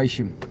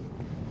situation.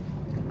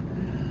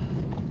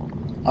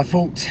 I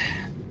thought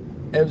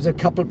there was a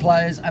couple of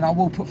players, and I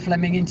will put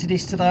Fleming into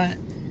this today,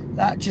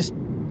 that just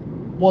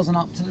wasn't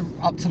up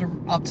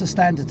to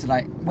standard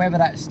today. Whether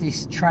that's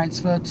this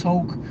transfer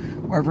talk,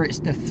 whether it's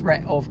the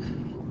threat of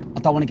I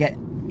don't want to get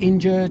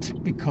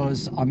injured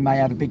because I may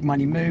have a big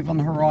money move on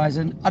the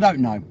horizon, I don't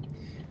know.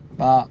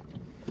 But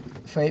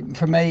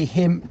for me,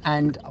 him,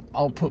 and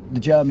I'll put the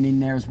German in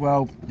there as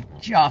well,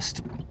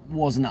 just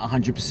wasn't at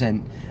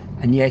 100%.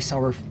 And yes, I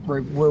will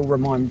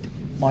remind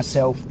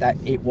myself that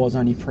it was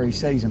only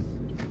pre-season.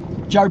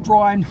 Joe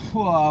Bryan,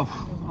 well,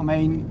 I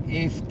mean,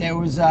 if there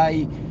was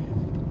a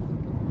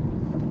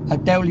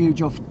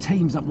deluge of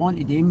teams that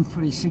wanted him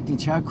for his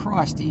signature,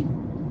 Christ, we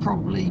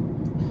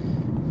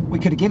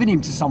could have given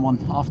him to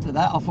someone after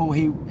that. I thought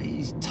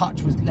his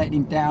touch was letting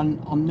him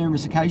down on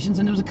numerous occasions,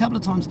 and there was a couple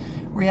of times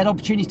where he had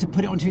opportunities to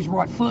put it onto his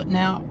right foot.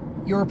 Now,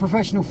 you're a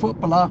professional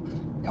footballer.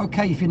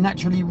 Okay, if you're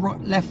naturally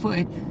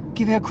left-footed,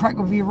 give it a crack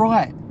with your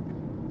right.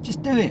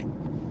 Just do it.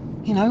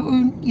 You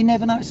know, you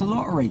never know, it's a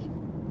lottery.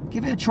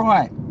 Give it a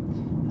try.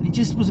 And it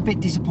just was a bit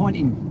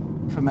disappointing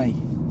for me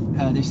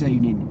this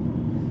evening.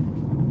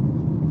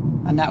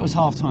 And that was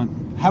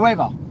half-time.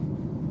 However,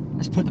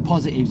 let's put the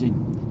positives in.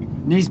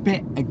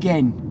 Nisbet,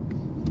 again,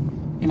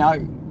 you know,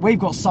 we've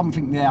got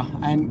something there,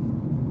 and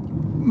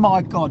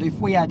my God, if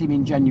we had him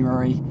in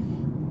January,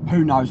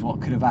 who knows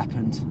what could have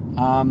happened.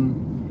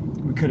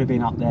 We could have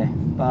been up there,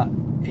 but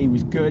he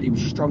was good, he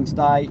was strong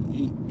today,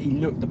 he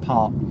looked the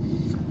part.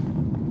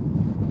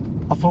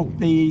 I thought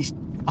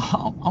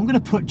I'm going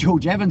to put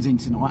George Evans in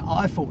tonight.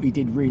 I thought he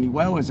did really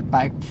well as a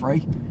back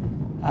three.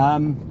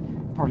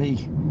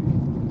 Probably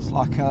it's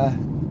like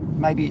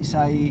maybe it's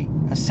a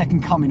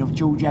second coming of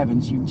George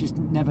Evans. You just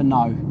never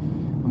know.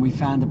 And we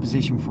found a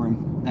position for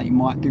him that he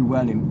might do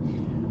well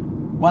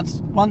in.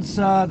 Once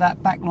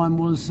that back line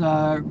was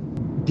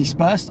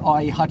dispersed,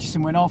 i.e.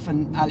 Hutchinson went off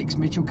and Alex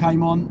Mitchell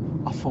came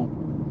on, I thought,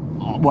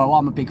 well,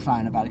 I'm a big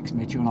fan of Alex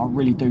Mitchell, and I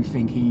really do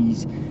think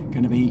he's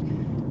going to be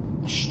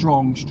a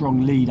strong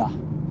leader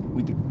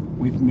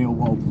with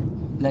Millwall.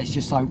 Let's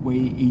just hope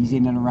he's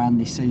in and around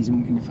this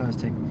season in the first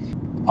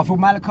team. I thought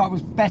Malachi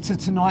was better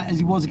tonight as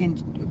he was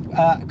against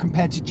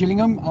compared to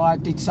Gillingham. I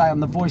did say on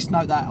the voice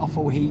note that I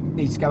thought he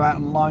needs to go out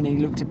on loan. He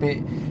looked a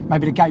bit,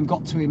 maybe the game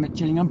got to him at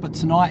Gillingham, but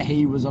tonight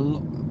he was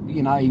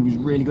he was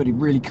really good. He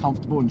was really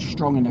comfortable and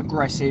strong and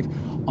aggressive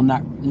on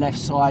that left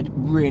side.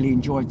 Really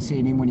enjoyed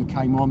seeing him when he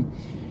came on.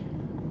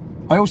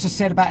 I also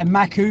said about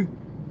Maku,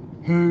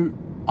 who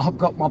I've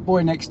got my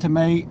boy next to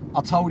me.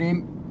 I told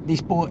him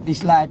this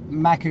lad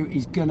Maku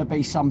is going to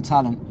be some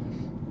talent,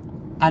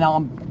 and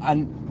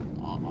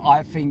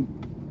I think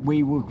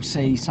we will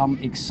see some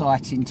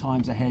exciting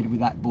times ahead with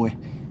that boy.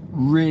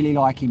 Really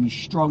like him. He's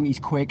strong, he's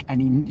quick,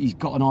 and he's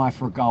got an eye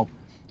for a goal.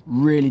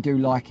 Really do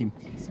like him.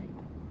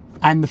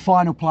 And the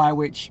final player,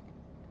 which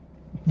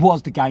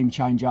was the game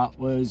changer,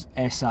 was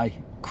SA.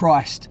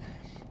 Christ,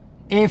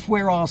 if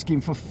we're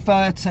asking for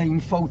 13,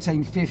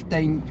 14,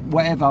 15,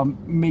 whatever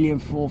million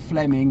for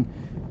Fleming,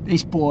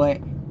 this boy,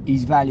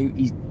 his value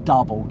is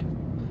doubled.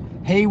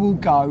 He will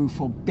go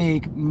for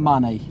big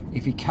money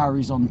if he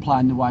carries on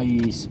playing the way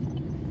he is.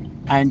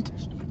 And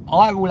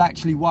I will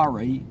actually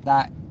worry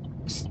that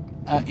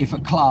if a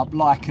club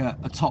like a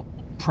top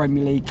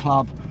Premier League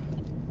club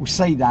will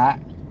see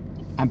that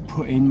and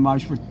put in the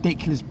most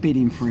ridiculous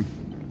bidding for him.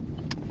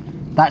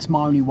 That's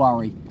my only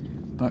worry.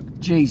 But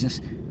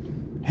Jesus,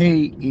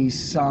 he is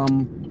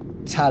some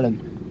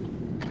talent.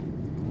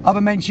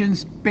 Other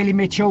mentions, Billy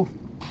Mitchell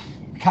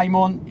came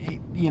on.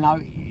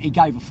 He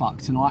gave a fuck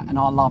tonight, and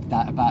I love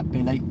that about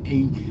Billy.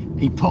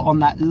 He put on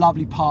that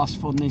lovely pass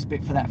for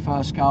Nisbet for that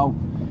first goal,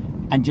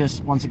 and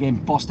just once again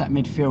bossed that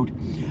midfield.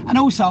 And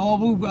also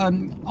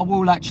I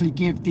will actually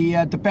give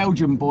the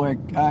Belgian boy,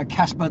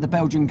 Casper the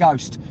Belgian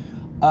Ghost,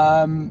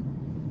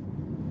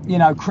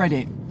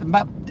 credit.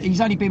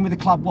 He's only been with the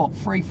club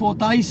 3-4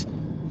 days.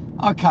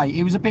 Okay,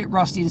 he was a bit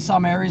rusty in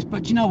some areas,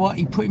 but you know what,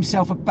 he put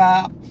himself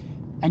about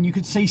and you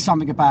could see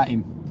something about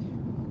him.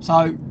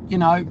 So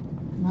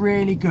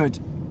really good.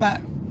 But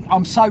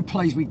I'm so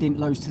pleased we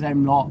didn't lose to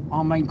them lot.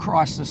 I mean,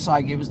 Christ's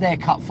sake, it was their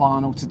cup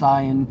final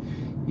today, and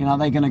you know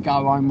they're going to go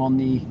home on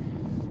the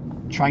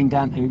train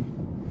down to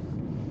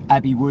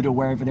Abbey Wood or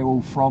wherever they're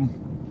all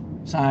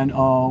from, saying,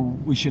 "Oh,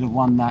 we should have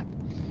won that."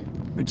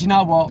 But do you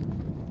know what?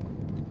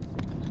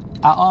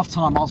 At half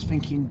time, I was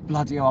thinking,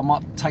 bloody hell, I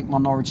might take my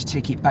Norwich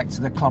ticket back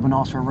to the club and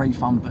ask for a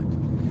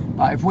refund.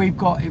 But if we've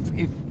got, if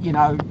you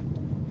know,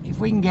 if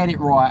we can get it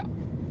right,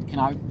 you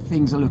know,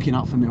 things are looking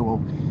up for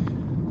Millwall.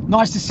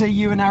 Nice to see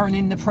you and Aaron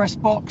in the press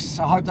box.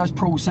 I hope those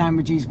prawn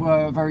sandwiches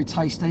were very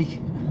tasty.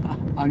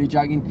 Only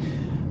joking.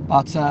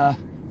 But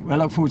we'll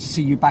look forward to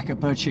see you back at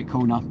Birdshit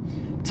Corner.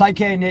 Take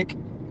care, Nick.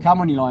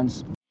 Come on, you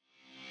Lions.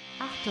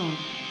 Achtung,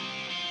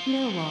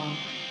 Millwall.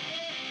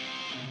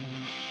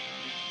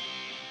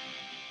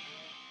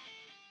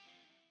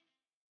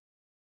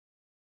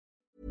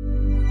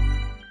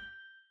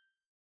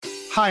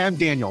 Hi, I'm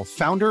Daniel,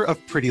 founder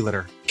of Pretty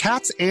Litter.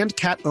 Cats and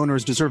cat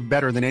owners deserve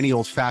better than any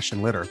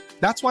old-fashioned litter.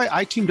 That's why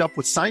I teamed up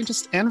with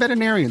scientists and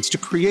veterinarians to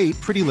create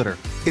Pretty Litter.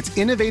 Its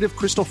innovative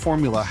crystal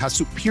formula has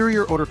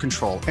superior odor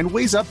control and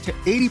weighs up to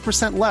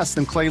 80% less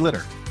than clay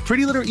litter.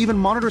 Pretty Litter even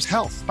monitors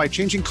health by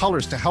changing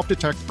colors to help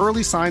detect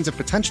early signs of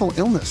potential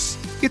illness.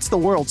 It's the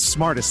world's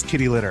smartest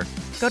kitty litter.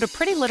 Go to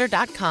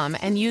prettylitter.com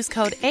and use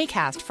code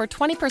ACAST for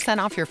 20%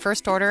 off your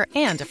first order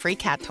and a free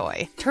cat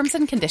toy. Terms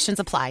and conditions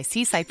apply.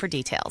 See site for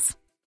details.